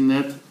imagine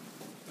that,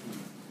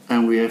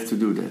 and we have to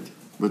do that.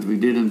 But we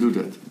didn't do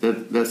that.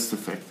 That's the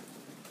fact.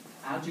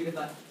 How do you get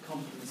that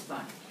confidence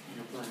back in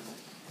your players?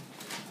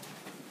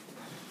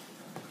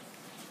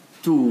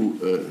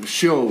 To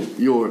show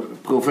your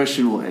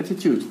professional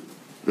attitude.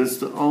 That's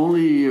the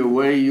only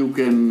way you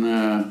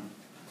can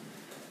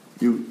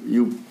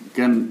you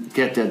can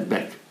get that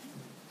back.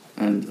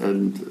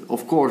 And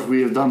of course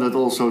we have done that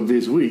also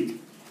this week.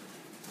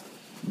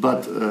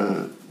 but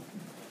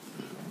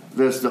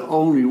that's the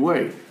only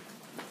way.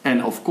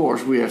 And of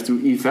course, we have to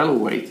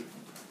evaluate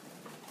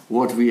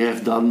what we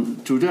have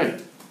done today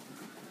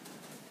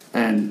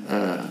and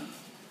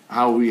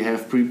how we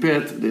have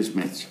prepared this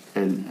match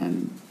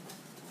and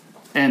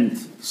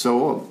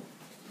so on.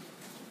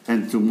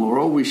 And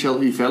tomorrow we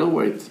shall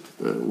evaluate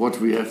what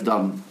we have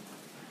done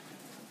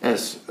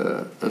as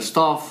a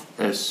staff,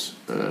 as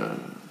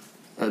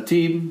a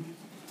team,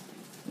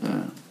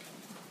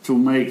 to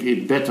make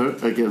it better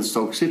against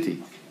Stoke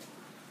City.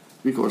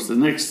 Because the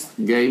next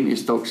game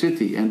is Stoke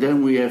City, and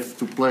then we have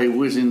to play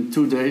within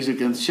 2 days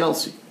against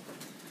Chelsea.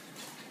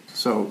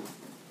 So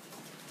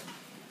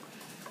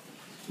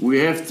we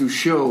have to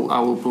show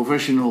our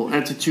professional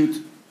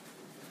attitude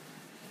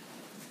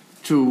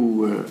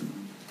to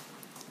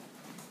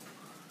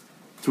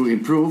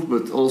improve,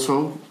 but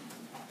also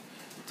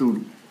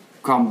to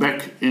come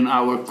back in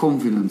our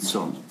confidence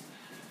zone.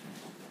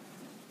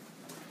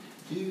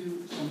 Do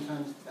you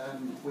sometimes,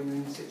 when you're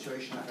in a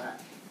situation like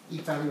that,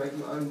 evaluate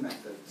your own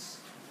methods?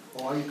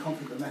 Or are you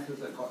confident the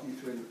methods that got you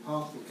through in the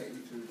past will get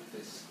you through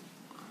this?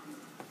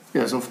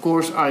 Yes, of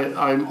course,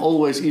 I'm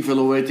always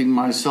evaluating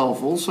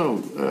myself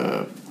also,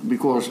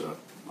 because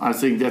I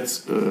think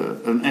that's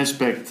an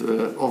aspect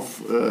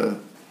of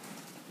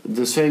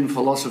the same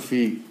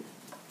philosophy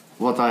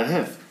what I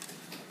have.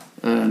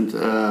 And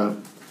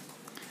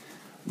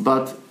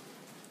but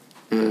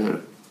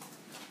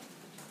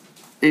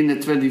in the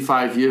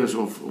 25 years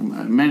of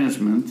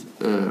management,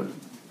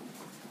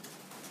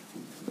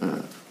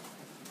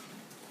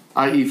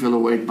 I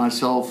evaluate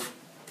myself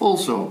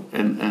also,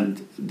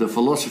 and the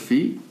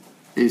philosophy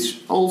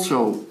is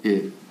also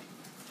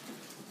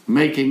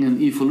making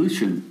an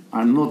evolution.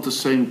 I'm not the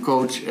same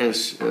coach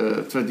as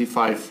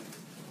 25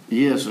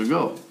 years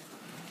ago.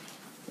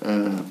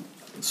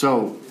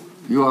 So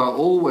you are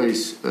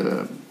always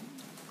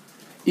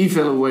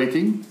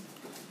evaluating,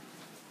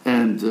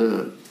 and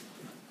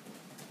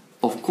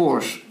of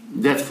course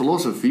that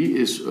philosophy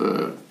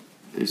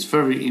is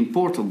very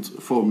important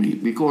for me.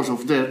 Because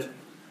of that,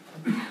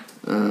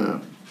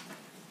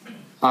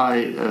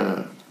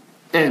 I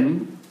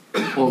am,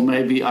 or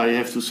maybe I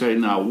have to say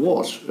now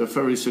was, a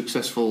very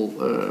successful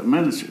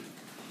manager.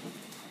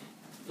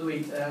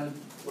 Louis,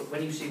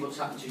 when you see what's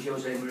happened to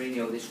Jose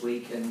Mourinho this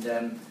week,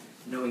 and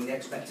knowing the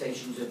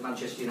expectations of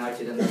Manchester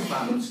United and the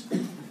fans,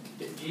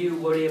 do you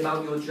worry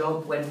about your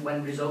job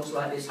when results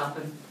like this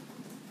happen?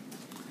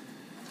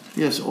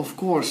 Yes, of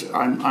course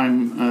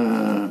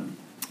I'm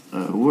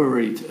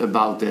worried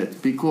about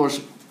that,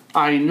 because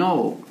I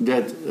know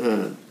that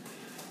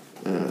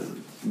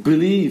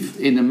belief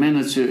in a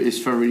manager is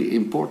very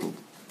important.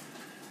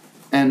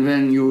 And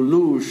when you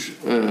lose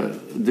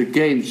the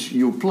games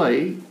you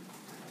play,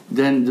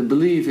 then the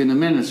belief in a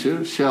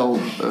manager shall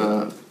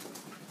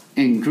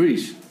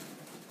increase.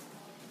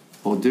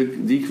 Or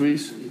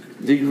decrease?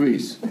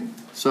 Decrease.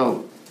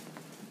 So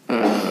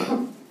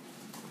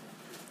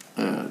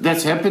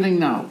that's happening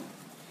now.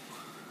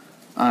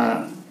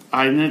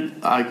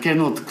 I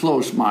cannot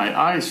close my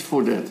eyes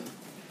for that.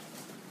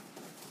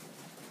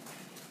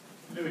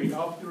 Louis,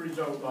 after a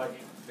result like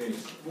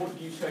this, what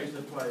do you say to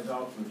the players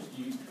afterwards?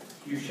 Do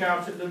you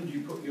shout at them? Do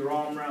you put your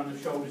arm around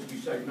their shoulders? Do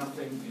you say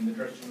nothing in the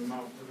dressing room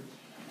afterwards?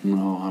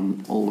 No,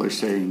 I'm always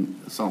saying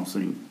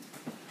something.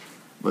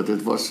 But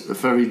it was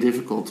very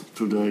difficult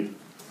today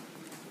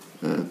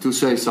to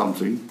say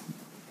something.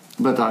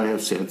 But I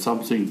have said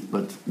something,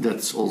 but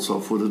that's also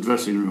for the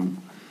dressing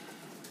room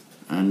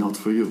and not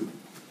for you.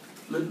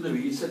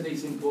 Louis, you said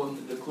it's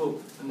important that the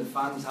club and the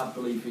fans have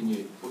belief in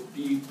you, but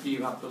do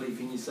you have belief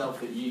in yourself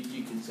that you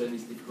can turn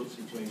this difficult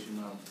situation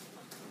around?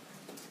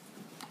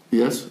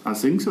 Yes, I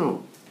think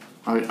so.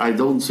 I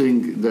don't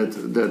think that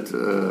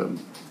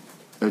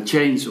a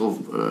change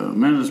of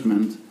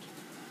management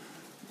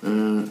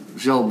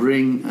shall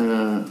bring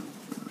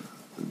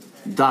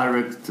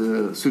direct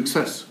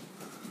success.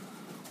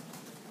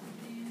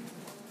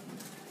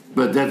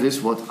 But that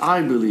is what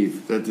I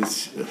believe. That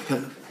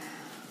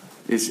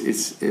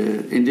is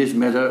in this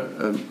matter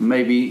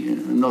maybe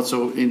not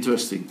so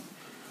interesting.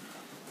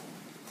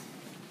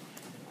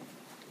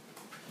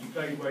 You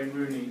played Wayne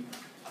Rooney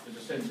as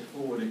a centre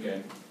forward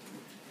again.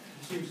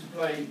 He seems to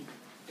play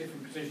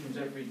different positions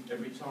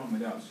every time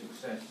without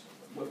success.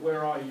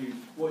 Where are you?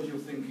 What is your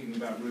thinking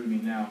about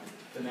Rooney now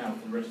for the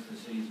rest of the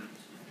season?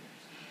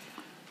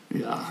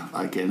 Yeah,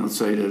 I cannot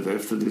say that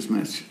after this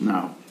match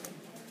now,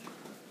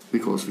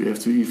 because we have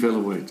to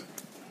evaluate.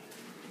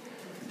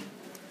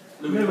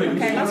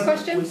 Okay, last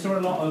question. We saw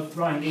a lot of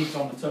Ryan Giggs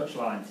on the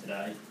touchline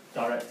today,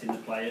 directing the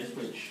players,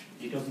 which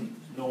he doesn't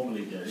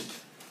normally do.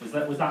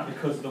 Was that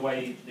because of the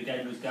way the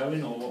game was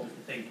going, or what was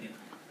the thinking?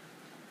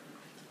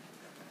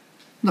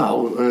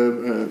 No,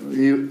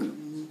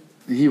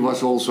 he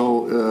was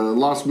also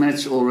last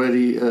match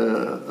already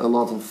a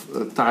lot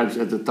of times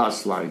at the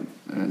touchline,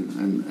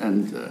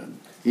 and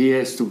he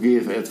has to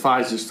give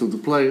advices to the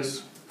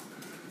players,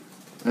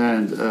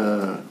 and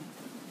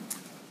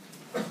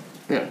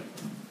yeah,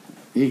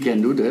 he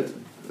can do that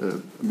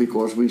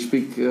because we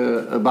speak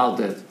about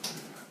that.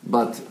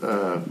 But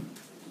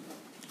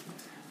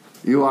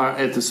you are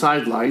at the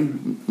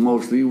sideline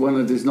mostly when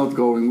it is not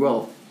going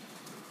well.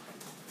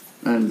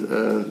 And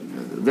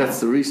that's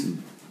the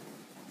reason.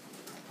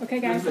 Okay,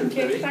 guys, thank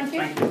you. Thank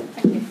you.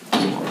 Thank you.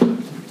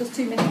 Just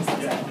 2 minutes,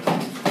 that's it.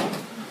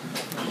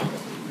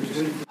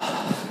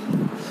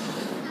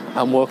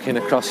 I'm walking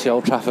across the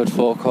Old Trafford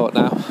forecourt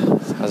now,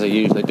 as I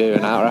usually do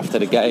an hour after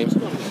the game.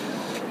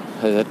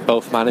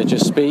 Both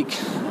managers speak.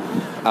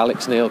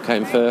 Alex Neil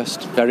came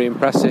first, very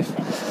impressive.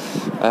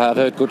 I've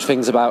heard good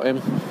things about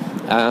him,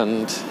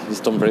 and he's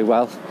done very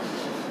well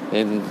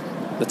in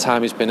the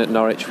time he's been at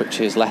Norwich,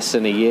 which is less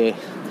than a year.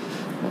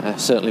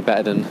 Certainly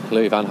better than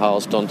Louis van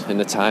Gaal's done in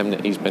the time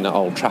that he's been at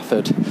Old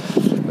Trafford,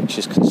 which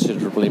is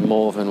considerably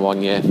more than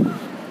 1 year.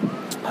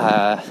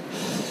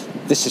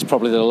 This is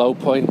probably the low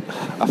point.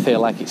 I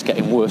feel like it's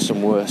getting worse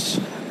and worse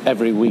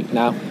every week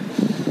now.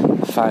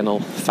 The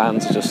final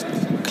fans are just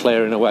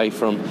clearing away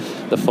from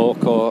the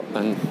forecourt,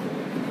 and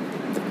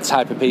the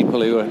type of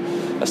people who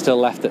are still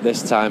left at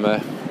this time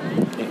are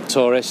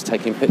tourists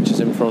taking pictures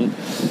in front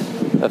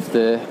of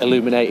the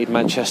illuminated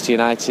Manchester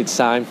United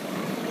sign.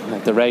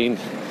 The rain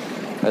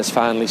has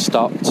finally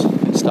stopped.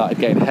 It started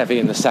getting heavy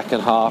in the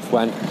second half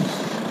when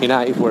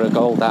United were a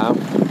goal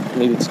down,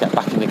 needed to get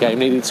back in the game,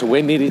 needed to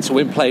win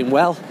playing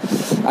well,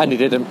 and he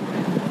didn't.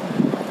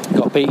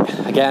 Got beat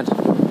again,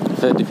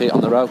 third defeat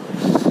on the row,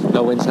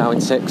 no wins now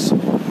in 6.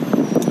 And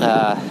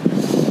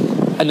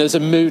there's a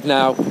mood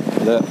now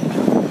that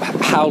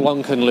how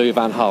long can Louis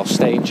van Gaal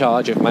stay in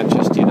charge of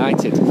Manchester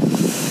United?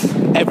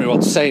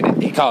 Everyone's saying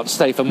it, he can't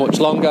stay for much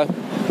longer.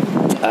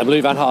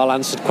 Louis van Gaal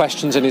answered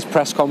questions in his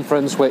press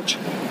conference which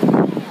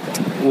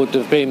would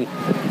have been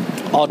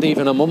odd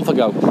even a month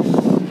ago.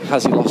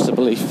 Has he lost the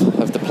belief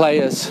of the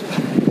players?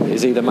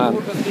 Is he the man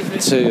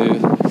to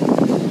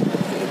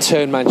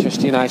turn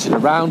Manchester United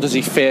around? Does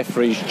he fear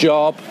for his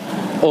job?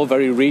 All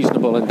very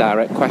reasonable and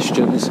direct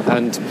questions,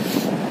 and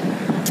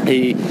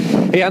he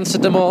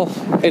answered them all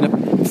in a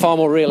far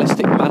more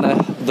realistic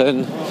manner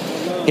than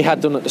he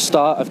had done at the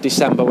start of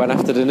December, when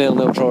after the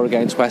 0-0 draw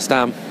against West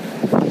Ham,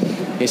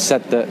 he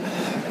said that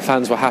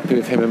fans were happy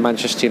with him in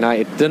Manchester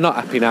United. They're not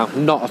happy now,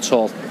 not at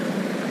all,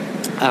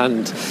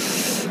 and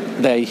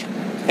they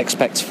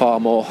expect far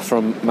more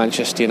from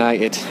Manchester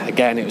United.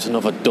 Again, it was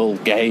another dull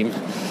game.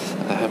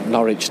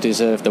 Norwich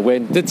deserved the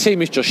win. The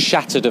team is just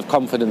shattered of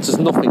confidence. There's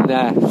nothing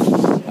there,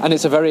 and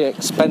it's a very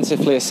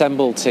expensively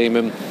assembled team,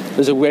 and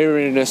there's a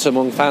weariness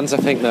among fans. I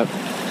think that,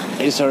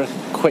 is there a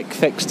quick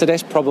fix to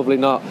this? Probably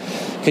not.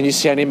 Can you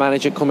see any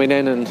manager coming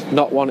in and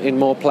not wanting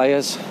more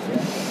players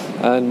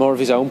and more of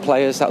his own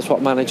players? That's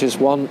what managers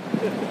want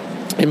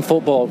in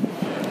football.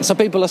 So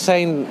people are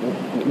saying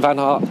Van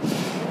Gaal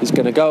is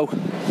going to go.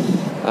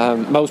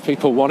 Most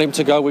people want him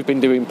to go. We've been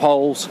doing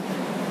polls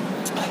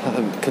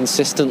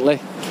consistently,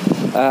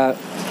 but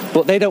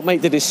they don't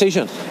make the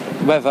decision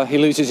whether he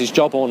loses his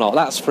job or not.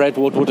 That's for Ed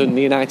Woodward and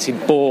the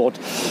United board.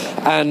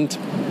 And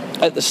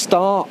at the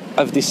start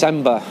of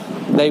December,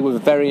 they were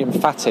very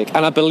emphatic,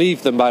 and I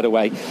believe them, by the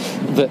way,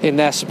 that in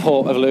their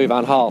support of Louis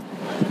van Gaal.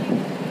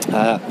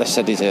 They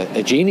said he's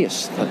a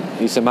genius.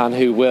 He's a man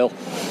who will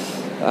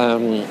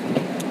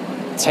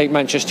take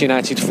Manchester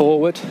United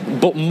forward.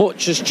 But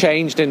much has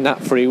changed in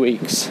that 3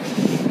 weeks.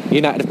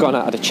 United have gone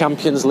out of the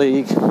Champions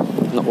League,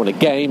 not won a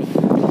game.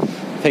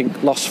 I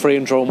think lost 3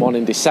 and drawn 1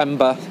 in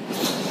December.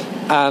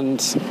 And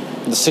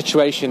the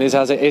situation is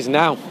as it is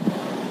now.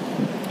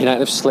 United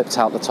have slipped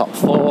out the top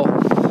 4.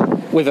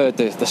 We've heard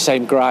the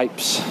same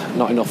gripes.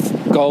 Not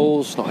enough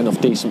goals, not enough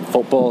decent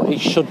football. It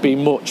should be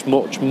much,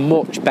 much,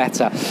 much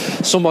better.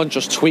 Someone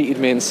just tweeted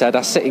me and said,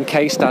 I sit in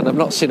K-Stand, I've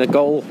not seen a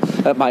goal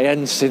at my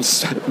end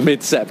since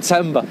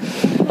mid-September.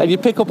 And you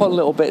pick up on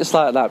little bits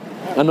like that.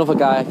 Another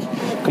guy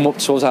come up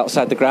to us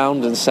outside the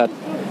ground and said,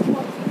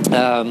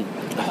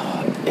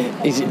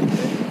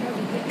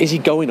 is he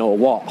going or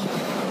what?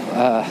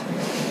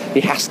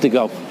 He has to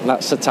go. And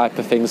that's the type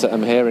of things that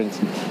I'm hearing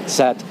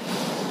said.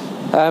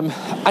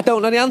 I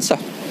don't know the answer.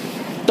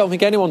 Don't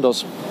think anyone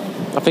does.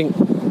 I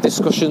think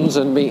discussions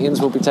and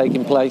meetings will be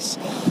taking place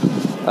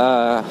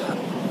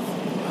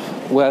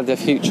where the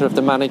future of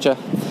the manager,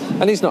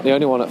 and he's not the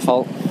only one at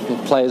fault, the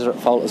players are at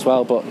fault as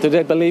well, but do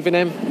they believe in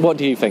him? What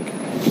do you think?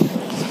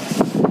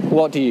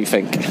 What do you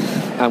think?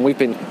 And we've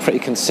been pretty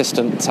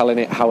consistent telling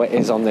it how it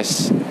is on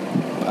this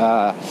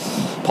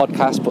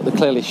podcast, but they're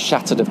clearly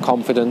shattered of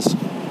confidence.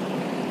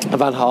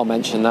 Van Gaal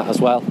mentioned that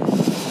as well.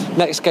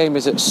 Next game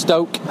is at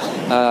Stoke.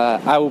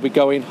 I will be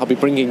going. I'll be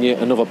bringing you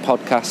another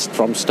podcast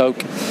from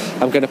Stoke.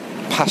 I'm going to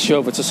pass you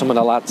over to some of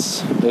the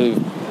lads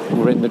who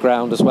were in the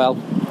ground as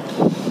well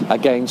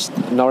against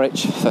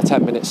Norwich for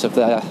 10 minutes of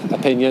their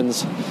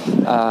opinions.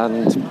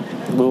 And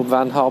will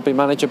Van Gaal be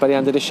manager by the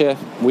end of this year?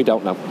 We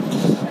don't know.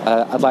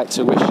 I'd like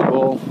to wish you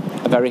all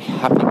a very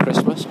happy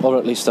Christmas, or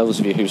at least those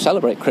of you who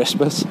celebrate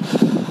Christmas.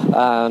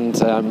 And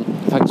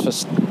thanks for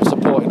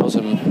supporting us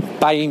and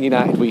buying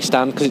United We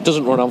Stand, because it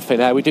doesn't run on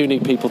thin air. We do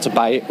need people to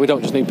buy it. We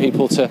don't just need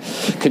people to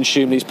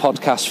consume these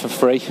podcasts for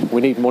free.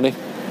 We need money.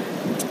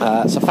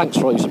 So thanks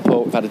for all your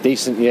support. We've had a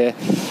decent year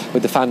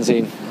with the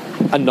fanzine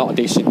and not a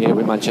decent year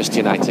with Manchester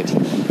United.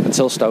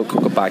 Until Stoke,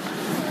 goodbye.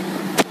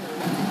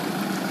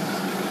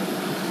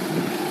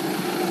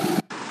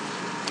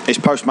 It's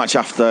post-match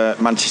after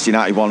Manchester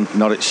United won,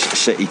 Norwich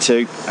City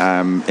 2.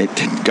 It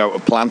didn't go to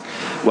plan.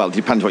 Well, it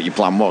depends what your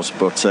plan was,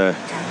 but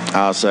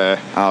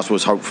ours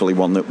was hopefully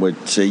one that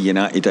would see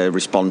United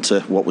respond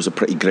to what was a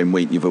pretty grim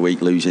week the other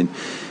week, losing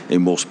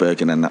in Wolfsburg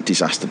and then that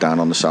disaster down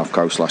on the south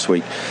coast last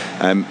week.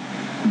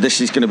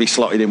 This is going to be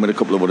slotted in with a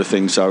couple of other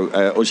things. So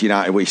us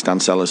United We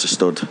Stand sellers are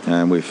stood.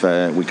 We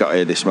got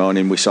here this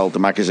morning. We sold the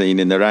magazine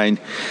in the rain.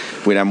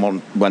 We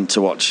then went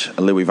to watch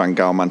Louis van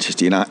Gaal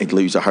Manchester United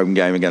lose a home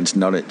game against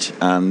Norwich,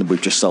 and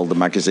we've just sold the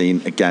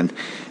magazine again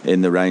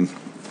in the rain.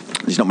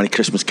 There's not many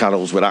Christmas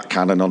carols with that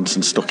kind of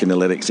nonsense stuck in the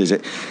lyrics, is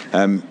it?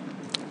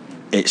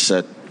 It's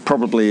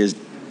probably as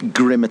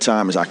grim a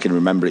time as I can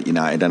remember at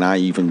United, and I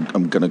even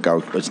am going to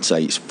go and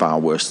say it's far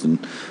worse than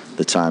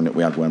the time that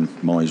we had when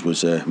Moyes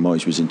was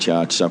in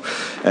charge. So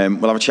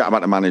we'll have a chat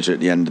about the manager at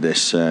the end of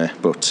this,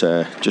 but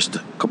just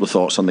a couple of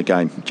thoughts on the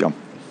game, John.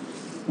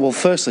 Well,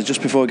 firstly,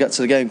 just before we get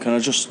to the game, can I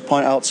just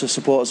point out to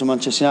supporters of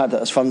Manchester United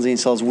that as fanzine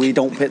cells we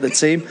don't pick the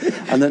team,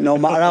 and that no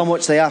matter how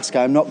much they ask,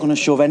 I'm not going to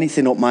shove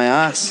anything up my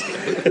arse.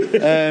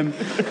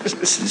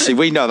 See,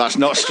 we know that's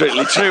not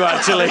strictly true,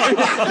 actually.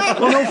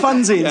 Well, no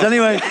fanzines,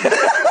 anyway.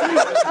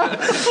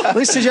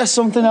 Let's suggest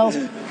something else.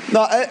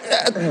 No,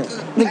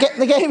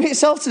 the game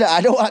itself today,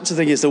 I don't actually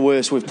think it's the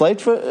worst we've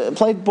played, but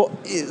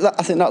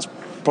I think that's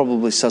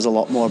probably says a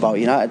lot more about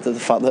United, the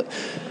fact that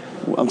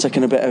I'm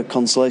taking a bit of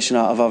consolation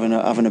out of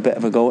having a bit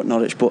of a go at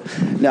Norwich, but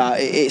no,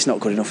 it's not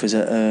good enough, is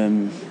it?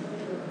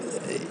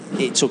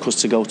 It took us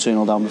to go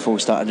 2-0 down before we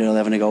started really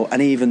having a go,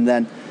 and even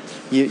then,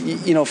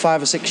 you know,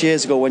 5 or 6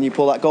 years ago when you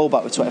pull that goal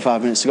back with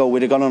 25 minutes to go,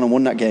 we'd have gone on and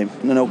won that game,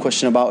 no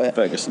question about it.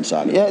 Ferguson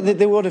side. Yeah,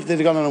 they would have. They'd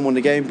have gone on and won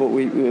the game, but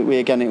we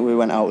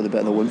went out with a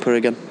bit of a whimper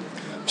again.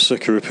 I'm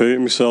sick of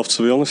repeating myself,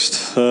 to be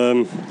honest.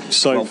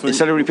 Instead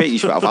of repeating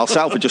yourself, I'll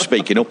settle for just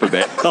speaking up a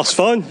bit. That's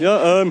fine,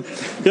 yeah,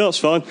 that's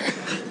fine.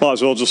 Might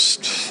as well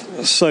just,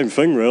 same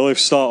thing really,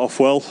 start off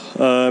well.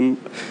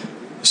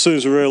 As soon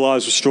as we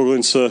realise we're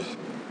struggling to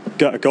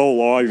get a goal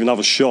or even have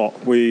a shot,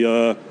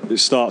 it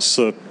starts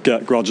to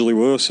get gradually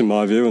worse in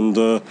my view,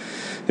 and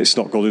it's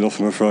not good enough,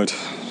 I'm afraid.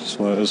 That's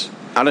what it is.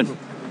 Alan?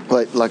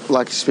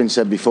 Like it's been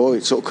said before,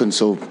 it took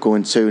until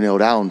going 2-0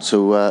 down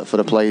for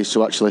the players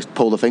to actually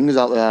pull the fingers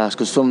out their arse,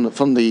 because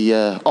from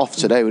the off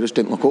today we just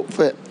didn't look up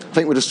for it. I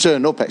think we just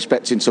turned up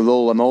expecting to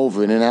roll them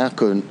over, and in our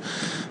current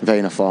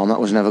vein of form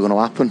that was never going to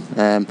happen.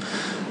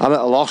 I'm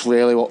at a loss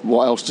really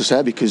what else to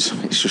say, because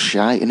it's just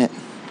shite, isn't it?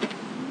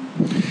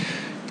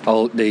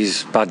 All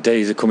these bad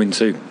days are coming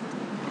too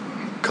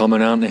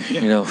common, aren't they?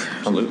 Yeah, you know,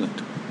 absolutely.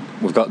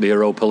 We've got the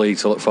Europa League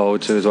to look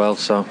forward to as well,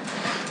 so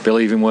be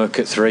leaving work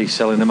at 3,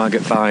 selling the mag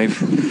at 5,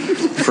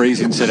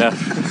 freezing to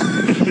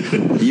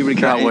death. Are you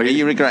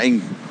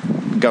regretting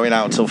going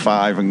out till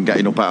 5 and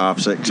getting up at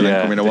 6:30 and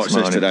then coming to watch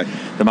this today?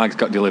 The mag's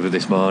got delivered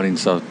this morning,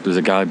 so there's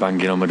a guy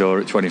banging on my door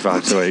at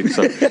 25 to 8,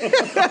 so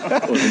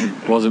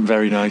wasn't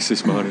very nice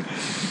this morning.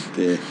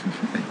 Yeah.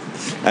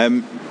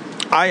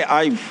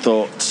 I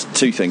thought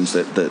two things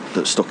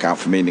that stuck out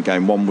for me in the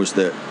game. One was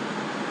that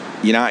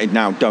United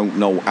now don't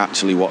know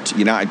actually what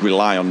United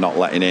rely on not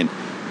letting in,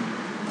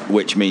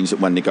 which means that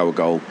when they go a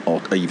goal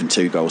or even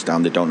 2 goals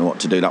down, they don't know what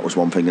to do. That was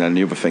one thing. And then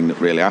the other thing that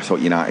really I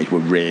thought United were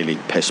really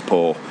piss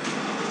poor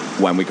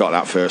when we got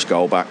that first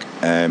goal back.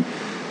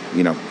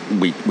 You know,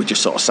 we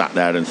just sort of sat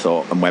there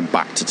and went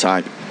back to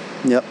type.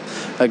 Yep,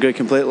 I agree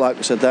completely. Like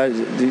we said there,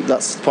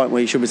 that's the point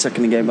where you should be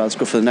taking the game by the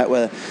scruff of the neck,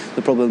 where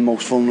they're probably the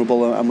most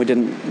vulnerable, and we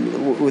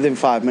didn't. Within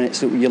 5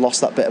 minutes, you lost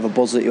that bit of a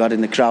buzz that you had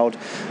in the crowd.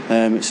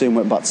 It soon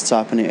went back to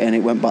type, and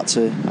it went back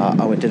to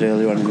how it did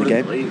earlier on in the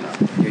game.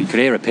 You could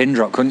hear a pin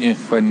drop, couldn't you,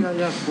 when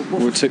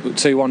we were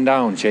 2-1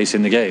 down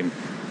chasing the game,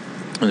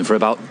 and for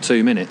about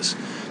 2 minutes,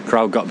 the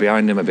crowd got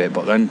behind him a bit,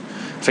 but then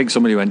I think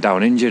somebody went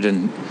down injured,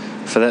 and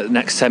for the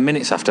next 10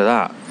 minutes after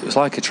that, it was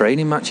like a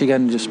training match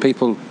again. Just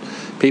people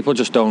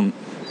just don't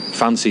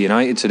fancy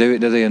United to do it,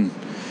 do they? And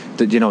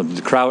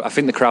the crowd. I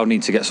think the crowd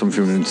need to get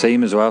something from the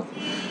team as well.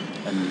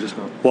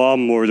 What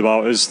I'm worried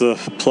about is the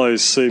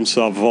players seem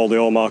to have all the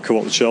hallmark of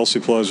what the Chelsea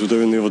players were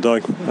doing the other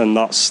day, and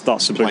that's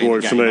a big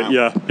worry for me.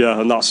 Yeah,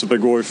 and that's a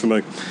big worry for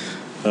me.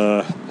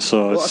 I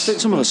think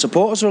some of the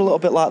supporters are a little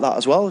bit like that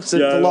as well.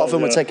 A lot of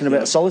them are taking a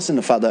bit of solace in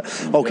the fact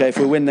that, okay, if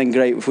we win then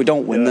great, if we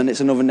don't win then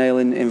it's another nail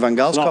in Van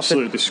Gaal's coffin. It's an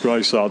absolute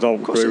disgrace. I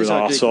don't agree with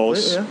that at all.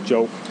 It's a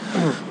joke.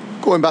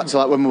 Going back to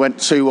like when we went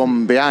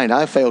 2-1 behind,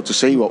 I failed to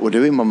see what we're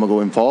doing when we're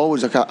going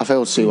forwards. I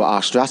failed to see what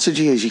our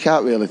strategy is. You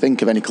can't really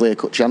think of any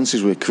clear-cut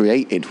chances we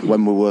created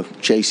when we were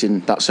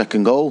chasing that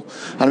second goal.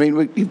 And I mean,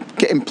 we're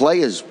getting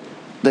players,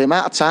 the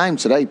amount of time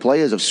today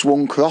players have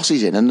swung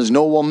crosses in and there's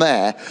no one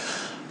there,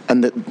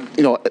 and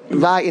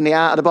right in the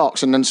heart of the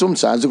box, and then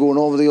sometimes they're going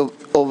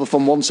over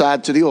from one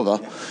side to the other,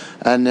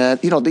 and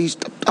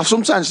I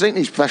sometimes think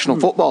these professional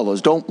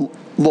footballers don't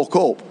look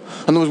up.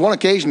 And there was one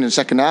occasion in the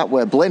second half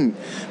where Blint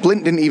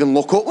didn't even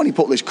look up when he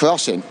put this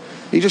cross in.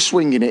 He's just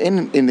swinging it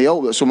in the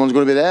hope that someone's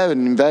going to be there,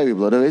 and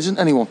invariably there isn't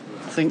anyone.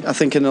 I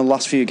think in the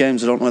last few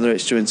games, I don't know whether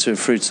it's through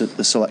to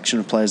the selection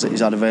of players that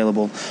he's had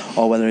available,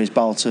 or whether he's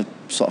bound to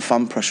sort of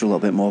fan pressure a little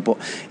bit more, but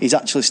he's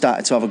actually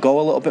started to have a go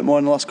a little bit more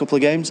in the last couple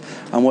of games,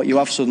 and what you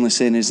have suddenly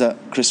seen is that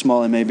Chris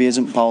Smalling maybe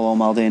isn't Paolo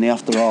Maldini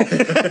after all.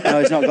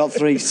 He's not got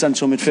 3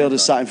 central midfielders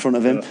sat in front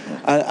of him,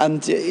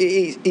 and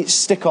it's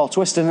stick or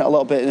twist, isn't it, a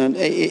little bit, and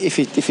if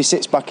he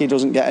sits back he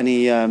doesn't get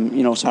any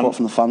support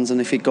from the fans,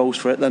 and if he goes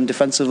for it then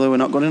defensively we're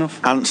not good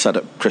enough. Ant said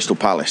at Crystal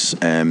Palace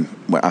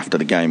after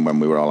the game when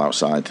we were all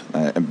outside,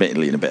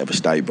 admittedly in a bit of a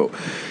state, but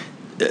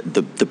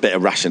the bit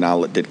of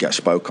rationale that did get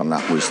spoke on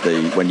that was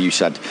when you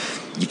said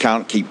you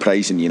can't keep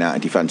praising the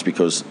United defence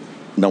because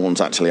no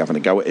one's actually having a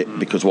go at it,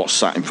 because what's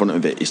sat in front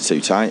of it is too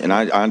tight. And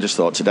I just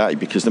thought today,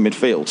 because the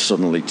midfield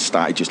suddenly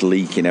started just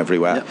leaking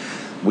everywhere,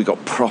 we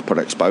got proper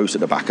exposed at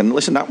the back. And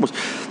listen,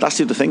 that's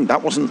the other thing,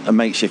 that wasn't a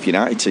makeshift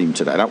United team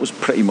today, that was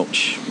pretty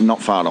much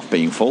not far off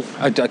being full.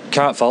 I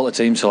can't fault the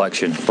team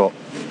selection, but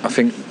I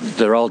think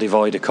they're all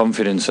devoid of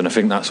confidence, and I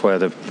think that's where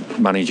the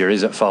manager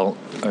is at fault.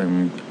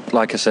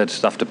 Like I said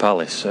after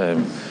Palace,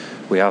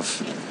 if you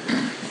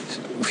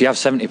have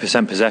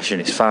 70% possession,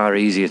 it's far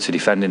easier to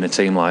defend in a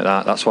team like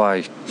that. That's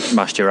why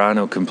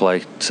Mascherano can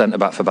play centre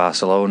back for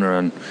Barcelona,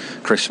 and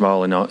Chris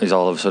Smalling is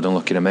all of a sudden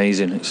looking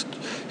amazing. It's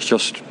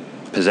just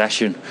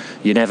possession.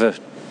 You never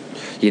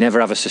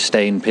have a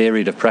sustained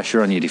period of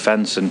pressure on your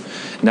defence, and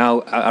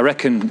now I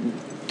reckon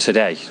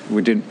today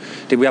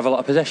did we have a lot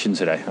of possession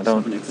today? I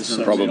don't.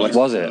 70%. Probably.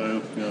 Was it?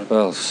 Yeah.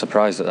 Well,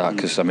 surprised at that,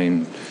 because I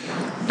mean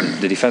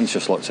the defence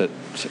just looked at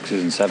 6s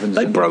and 7s.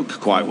 They broke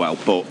quite well,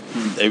 but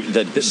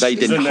they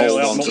didn't hold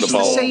on to the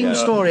ball. It's the same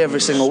story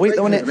every single week,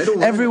 though, isn't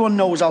it? Everyone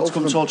knows how to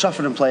come to Old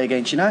Trafford and play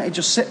against United.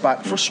 Just sit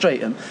back,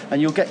 frustrate them,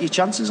 and you'll get your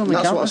chances on the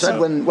counter. That's what I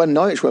said when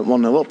Norwich went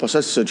 1-0 up. I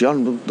said to Sir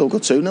John, they'll go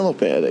 2-0 up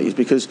here, these,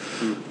 because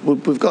we're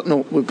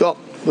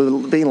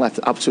being left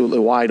absolutely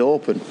wide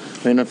open.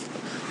 I mean,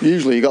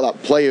 usually you got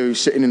that player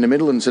who's sitting in the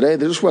middle, and today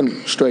they just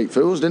went straight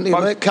through us, didn't they?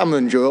 Make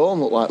Cameron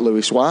Jerome look like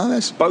Luis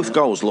Suarez. Both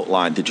goals looked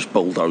like they just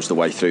bulldozed the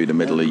way through the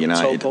middle of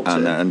United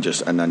and then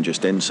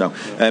just in. So,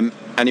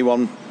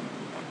 anyone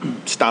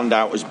stand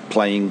out as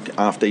playing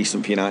half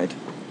decent for United?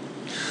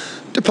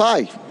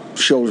 Depay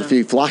shows a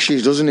few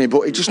flashes, doesn't he?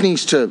 But he just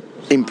needs to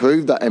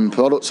improve that end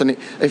product. And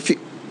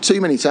too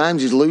many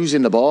times he's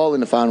losing the ball in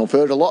the final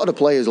third. A lot of the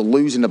players are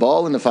losing the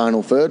ball in the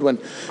final third when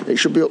it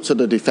should be up to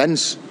the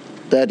defence.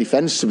 Their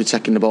defence to be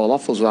taking the ball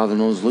off us rather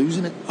than us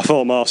losing it. I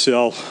thought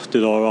Martial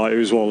did all right. He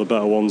was one of the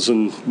better ones,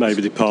 and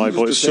maybe Depay.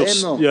 But it's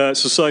just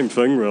it's the same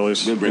thing really.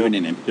 We're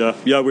ruining him.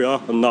 Yeah, we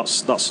are, and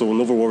that's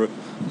another worry.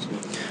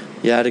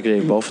 Yeah, I'd agree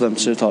with both of them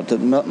too. I thought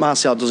that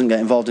Martial doesn't get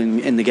involved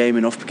in the game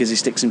enough because he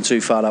sticks him too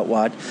far out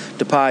wide.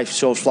 Depay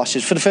shows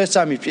flashes. For the first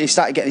time, he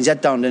started getting his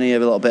head down, didn't he, a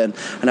little bit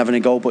and having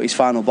a goal, but his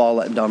final ball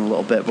let him down a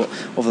little bit. But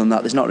other than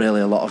that, there's not really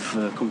a lot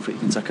of comfort you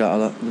can take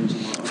out of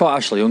that. I thought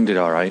Ashley Young did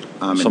all right.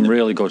 Some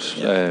really good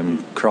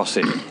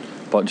crossing,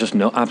 but just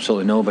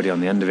absolutely nobody on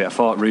the end of it. I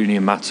thought Rooney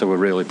and Mata were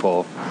really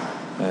poor.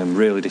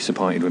 Really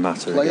disappointed with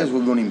Mata. Players were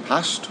running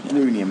past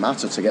Rooney and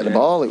Mata to get the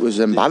ball. It was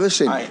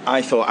embarrassing.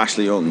 I thought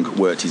Ashley Young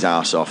worked his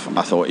arse off.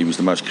 I thought he was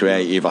the most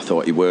creative. I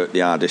thought he worked the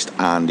hardest,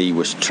 and he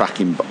was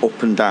tracking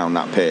up and down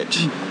that pitch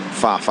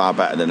far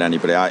better than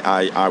anybody.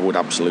 I would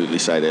absolutely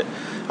say that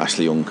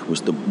Ashley Young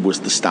was the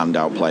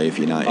standout player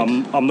for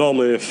United. I'm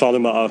normally a fan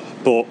of Mata,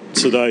 but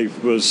today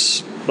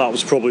was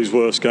probably his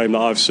worst game that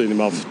I've seen him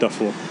have,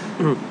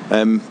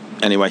 definitely.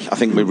 Anyway, I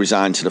think we're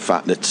resigned to the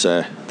fact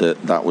that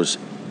that was.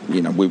 We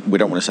don't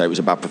want to say it was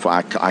a bad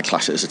performance. I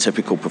class it as a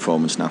typical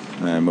performance now,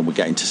 and we're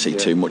getting to see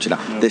too much of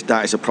that. Yeah.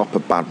 That is a proper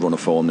bad run of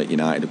form that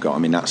United have got. I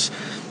mean, that's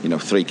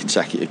 3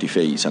 consecutive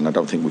defeats, and I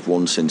don't think we've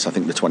won since I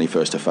think the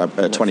 21st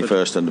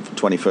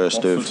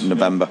of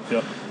November.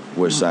 Yeah.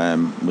 Was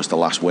the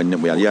last win that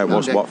we had. Yeah, it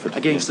was Watford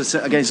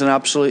against an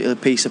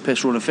absolute piece of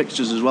piss run of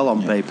fixtures as well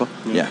on paper.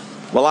 Yeah.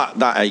 Well,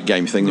 that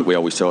 8-game thing that we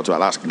always talked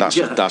about, that's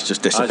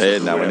just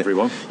disappeared now.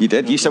 Everyone. You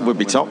did. You said we'd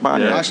be top by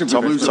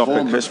top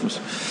at Christmas.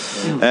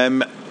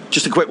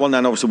 Just a quick one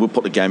then. Obviously, we'll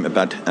put the game to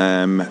bed.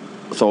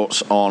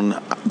 Thoughts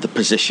on the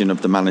position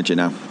of the manager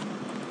now?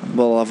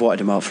 Well, I've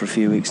wanted him out for a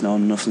few weeks now,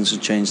 and nothing's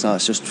changed. That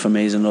it's just for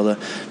me is another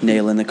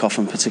nail in the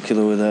coffin,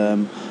 particularly with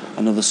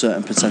another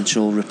certain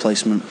potential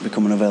replacement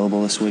becoming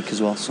available this week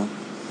as well. So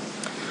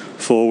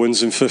 4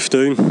 wins in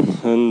 15,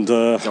 and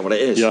is that what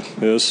it is? Yeah,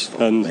 it is.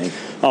 And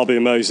I'll be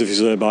amazed if he's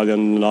there by the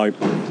end of the night,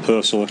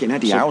 personally. Fucking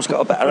Eddie Howe's got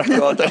a better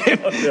record than him.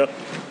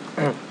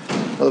 Yeah.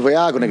 Well, if we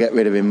are going to get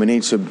rid of him, we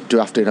need to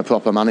draft in a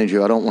proper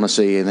manager. I don't want to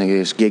see any of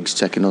his gigs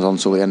taking us on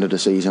till the end of the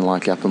season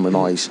like it happened with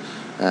Moyes.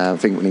 I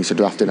think we need to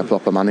draft in a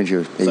proper manager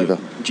either.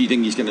 So, do you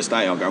think he's going to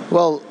stay or go?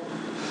 Well,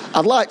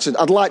 I'd like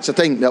to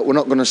think that we're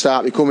not going to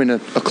start becoming a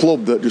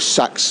club that just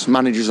sacks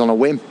managers on a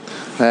whim.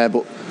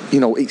 But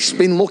it's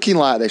been looking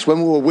like this.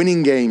 When we were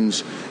winning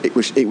games, it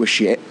was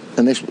shit,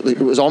 and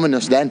it was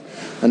ominous then.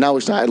 And now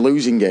we started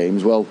losing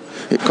games. Well,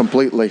 it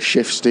completely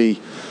shifts the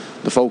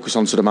focus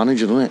onto the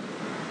manager, doesn't it?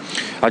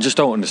 I just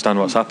don't understand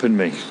what's happened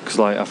to me, because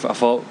I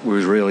thought we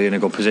was really in a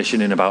good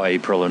position in about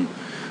April and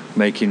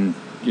making,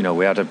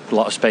 we had a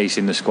lot of space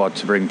in the squad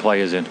to bring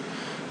players in,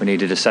 We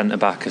needed a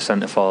centre-back, a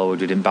centre-forward.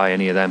 We didn't buy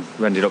any of them.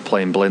 We ended up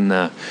playing Blin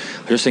there.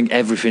 I just think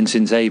everything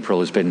since April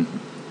has been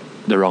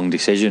the wrong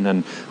decision,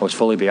 and I was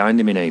fully behind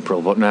him in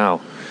April, but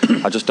now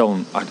I just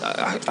don't.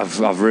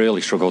 I've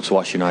really struggled to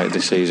watch United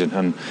this season,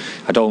 and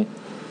I don't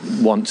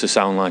want to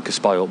sound like a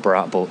spoilt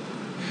brat, but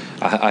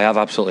I have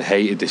absolutely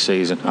hated this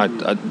season.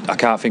 I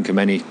can't think of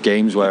many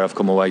games where I've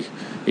come away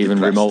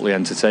even remotely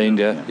entertained.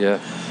 Yeah.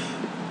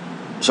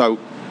 So,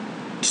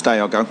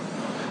 stay or go?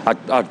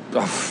 I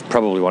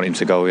probably want him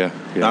to go. Yeah.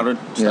 Aaron,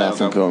 yeah, I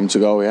think I want him to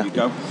go. Yeah. You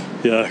go.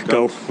 Yeah,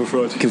 go.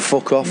 You can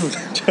fuck off.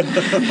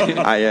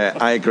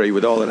 I agree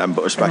with all of them,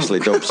 but especially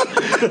Dubs.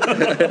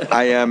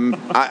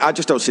 I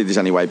just don't see there's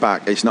any way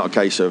back. It's not a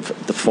case of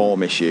the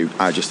form issue.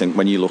 I just think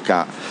when you look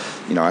at,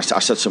 I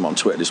said something on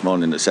Twitter this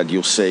morning that said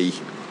you'll see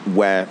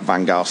where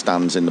Van Gaal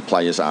stands in the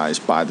players' eyes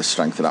by the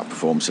strength of that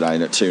performance today,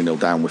 and at 2-0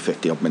 down with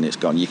 50 odd minutes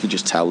gone, you could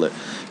just tell that,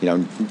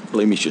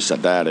 Bloomy's just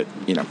said there that,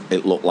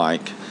 it looked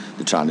like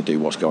they're trying to do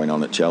what's going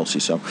on at Chelsea.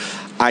 So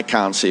I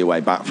can't see a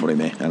way back for him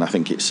here, and I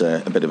think it's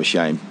a bit of a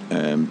shame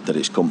that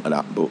it's come to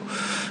that. But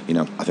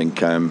I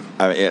think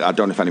I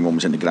don't know if anyone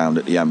was in the ground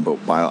at the end, but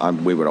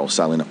we were all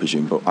selling, I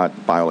presume. But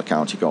by all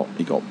accounts, he got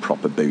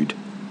proper booed.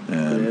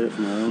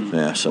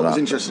 So what's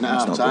interesting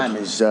at half time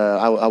is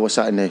I was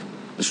sat in the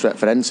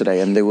Stretford end today,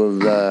 and they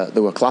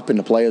were clapping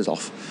the players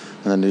off,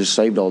 and then they just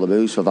saved all the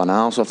boos for Van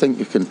Gaal. So I think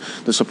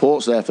the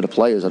support's there for the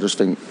players. I just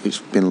think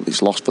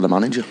it's lost for the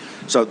manager.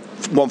 So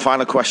one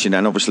final question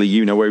then. Obviously,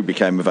 who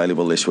became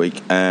available this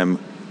week.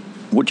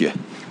 Would you?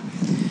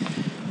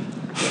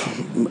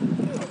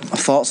 My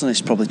thoughts on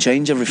this probably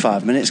change every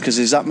 5 minutes because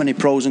there's that many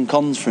pros and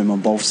cons for him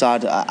on both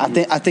sides. I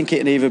think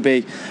it'd either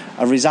be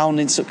a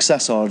resounding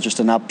success or just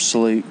an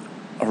absolute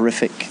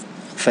horrific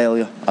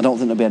failure. I don't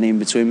think there'll be any in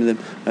between with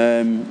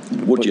him.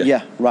 Would you?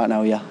 Yeah, right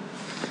now, yeah.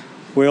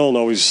 We all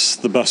know he's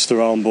the best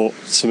around, but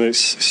to me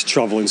it's a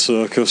travelling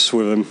circus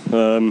with him,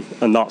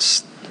 and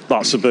that's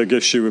a big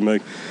issue with me.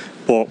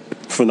 But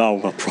for now,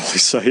 I'd probably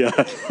say yeah.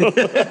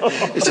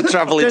 It's a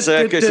travelling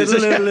circus. It's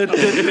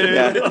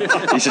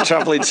a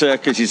travelling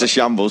circus. He's a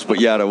shambles, but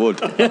yeah, I would.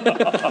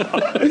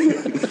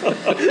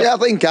 Yeah, I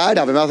think I'd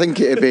have him. I think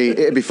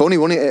it'd be funny,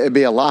 wouldn't it? It'd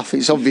be a laugh.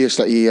 It's obvious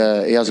that he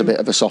has a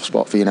bit of a soft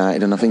spot for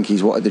United, and I think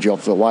he's wanted the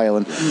job for a while.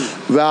 And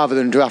rather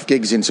than draft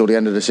Giggs until the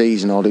end of the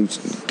season or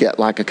get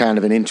like a kind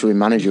of an interim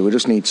manager, we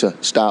just need to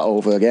start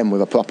over again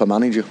with a proper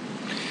manager.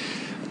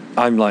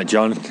 I'm like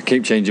John, I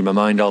keep changing my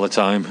mind all the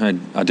time.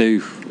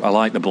 I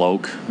like the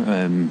bloke.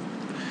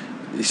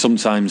 He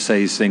sometimes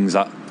says things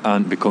that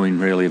aren't becoming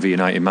really of a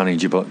United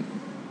manager, but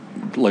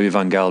Louis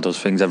Van Gaal does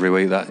things every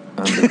week that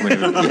aren't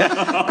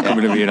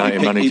becoming of a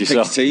United manager. He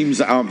picks teams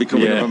that aren't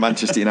becoming of a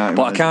Manchester United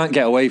but manager. I can't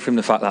get away from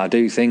the fact that I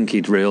do think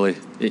it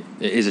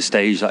is a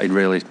stage that he'd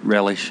really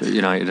relish at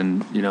United,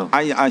 and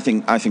I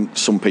think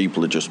some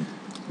people are just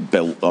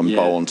built and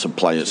born to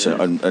play at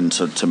and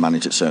to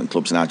manage at certain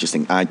clubs,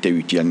 and I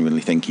do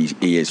genuinely think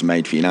he is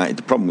made for United.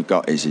 The problem we've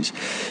got is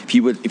if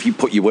you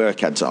put your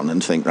work heads on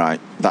and think, right,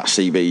 that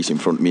CV's in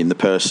front of me, and the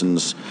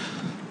person's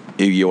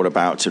who you're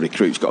about to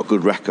recruit's got a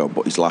good record,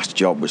 but his last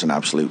job was an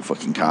absolute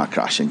fucking car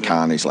crash and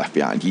Carney's left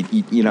behind.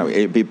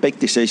 It'd be a big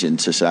decision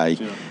to say,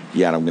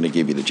 I'm going to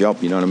give you the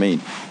job. You know what I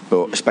mean?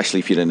 But especially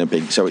if you're in a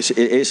big, so it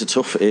is a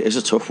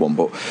tough one.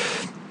 But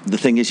the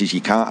thing is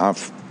you can't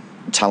have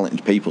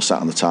talented people sat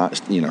on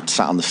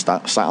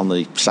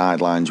the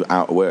sidelines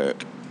out of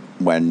work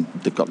when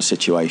they've got the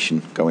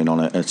situation going on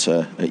at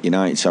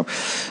United. So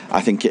I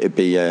think it'd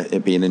be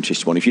an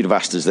interesting one. If you'd have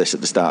asked us this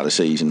at the start of the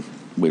season,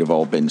 we'd have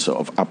all been sort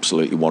of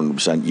absolutely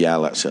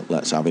 100%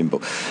 let's have him.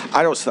 But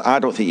I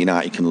don't think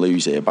United can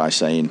lose here by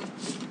saying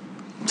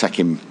take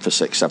him for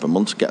 6-7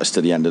 months, get us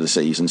to the end of the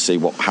season, see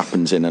what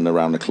happens in and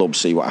around the club,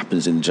 see what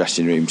happens in the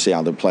dressing room, see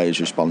how the players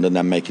respond, and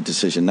then make a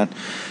decision then.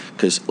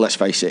 Because let's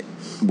face it,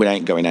 we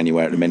ain't going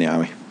anywhere at the minute, are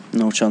we?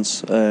 No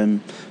chance. I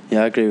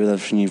agree with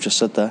everything you've just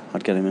said there.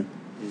 I'd get him in.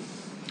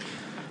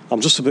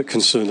 I'm just a bit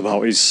concerned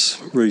about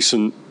his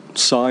recent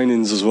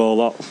signings as well.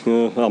 I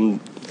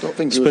don't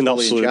think he was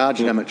fully in charge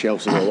of them at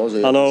Chelsea, was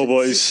he? I know,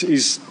 but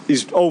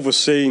he's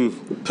overseen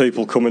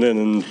people coming in,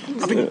 and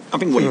I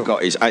think what you've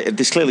got is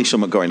there's clearly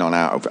something going on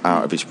out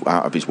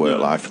of his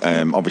work life.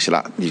 Obviously,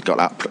 that he's got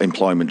that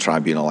employment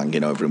tribunal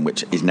hanging over him,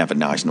 which is never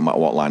nice, no matter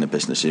what line of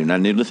business he's in.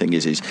 And the other thing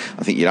is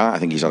I think you're right. I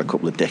think he's had a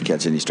couple of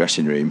dickheads in his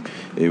dressing room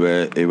who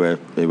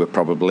were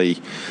probably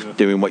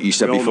doing what you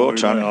said before.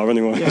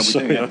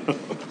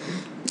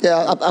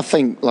 Yeah, I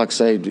think, like I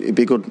say, it'd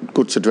be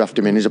good to draft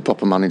him in. He's a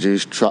proper manager.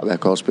 His track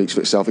record speaks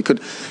for itself. He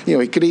could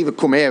either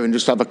come here and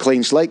just have a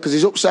clean slate, because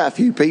he's upset a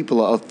few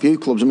people at a few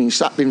clubs. I mean,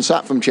 he's been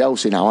sacked from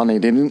Chelsea now, hasn't he?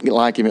 They didn't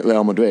like him at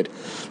Real Madrid,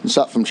 and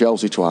sacked from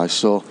Chelsea twice.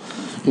 So,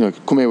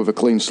 come here with a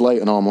clean slate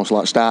and almost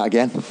start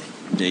again.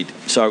 Indeed.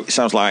 So it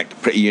sounds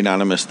like pretty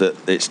unanimous that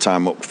it's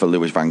time up for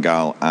Louis Van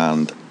Gaal,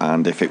 and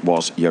if it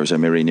was Jose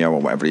Mourinho or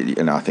whatever,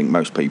 I think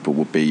most people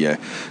would be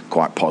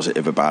quite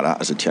positive about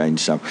that as a change.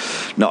 So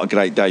not a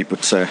great day,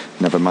 but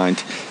never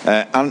mind.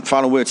 And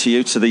final word to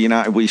you, to the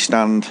United We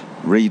Stand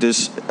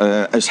readers,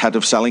 as head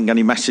of selling,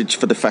 any message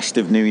for the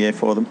festive new year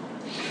for them?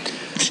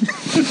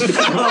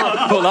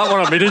 Put that one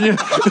on me, didn't you?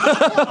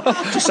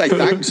 Just say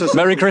thanks.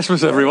 Merry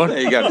Christmas, everyone.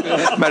 There you go.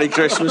 Merry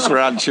Christmas,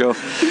 Rancho.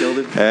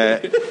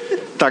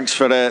 Thanks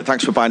for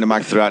buying the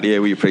mag throughout the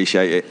year. We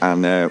appreciate it,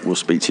 and we'll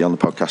speak to you on the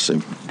podcast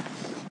soon.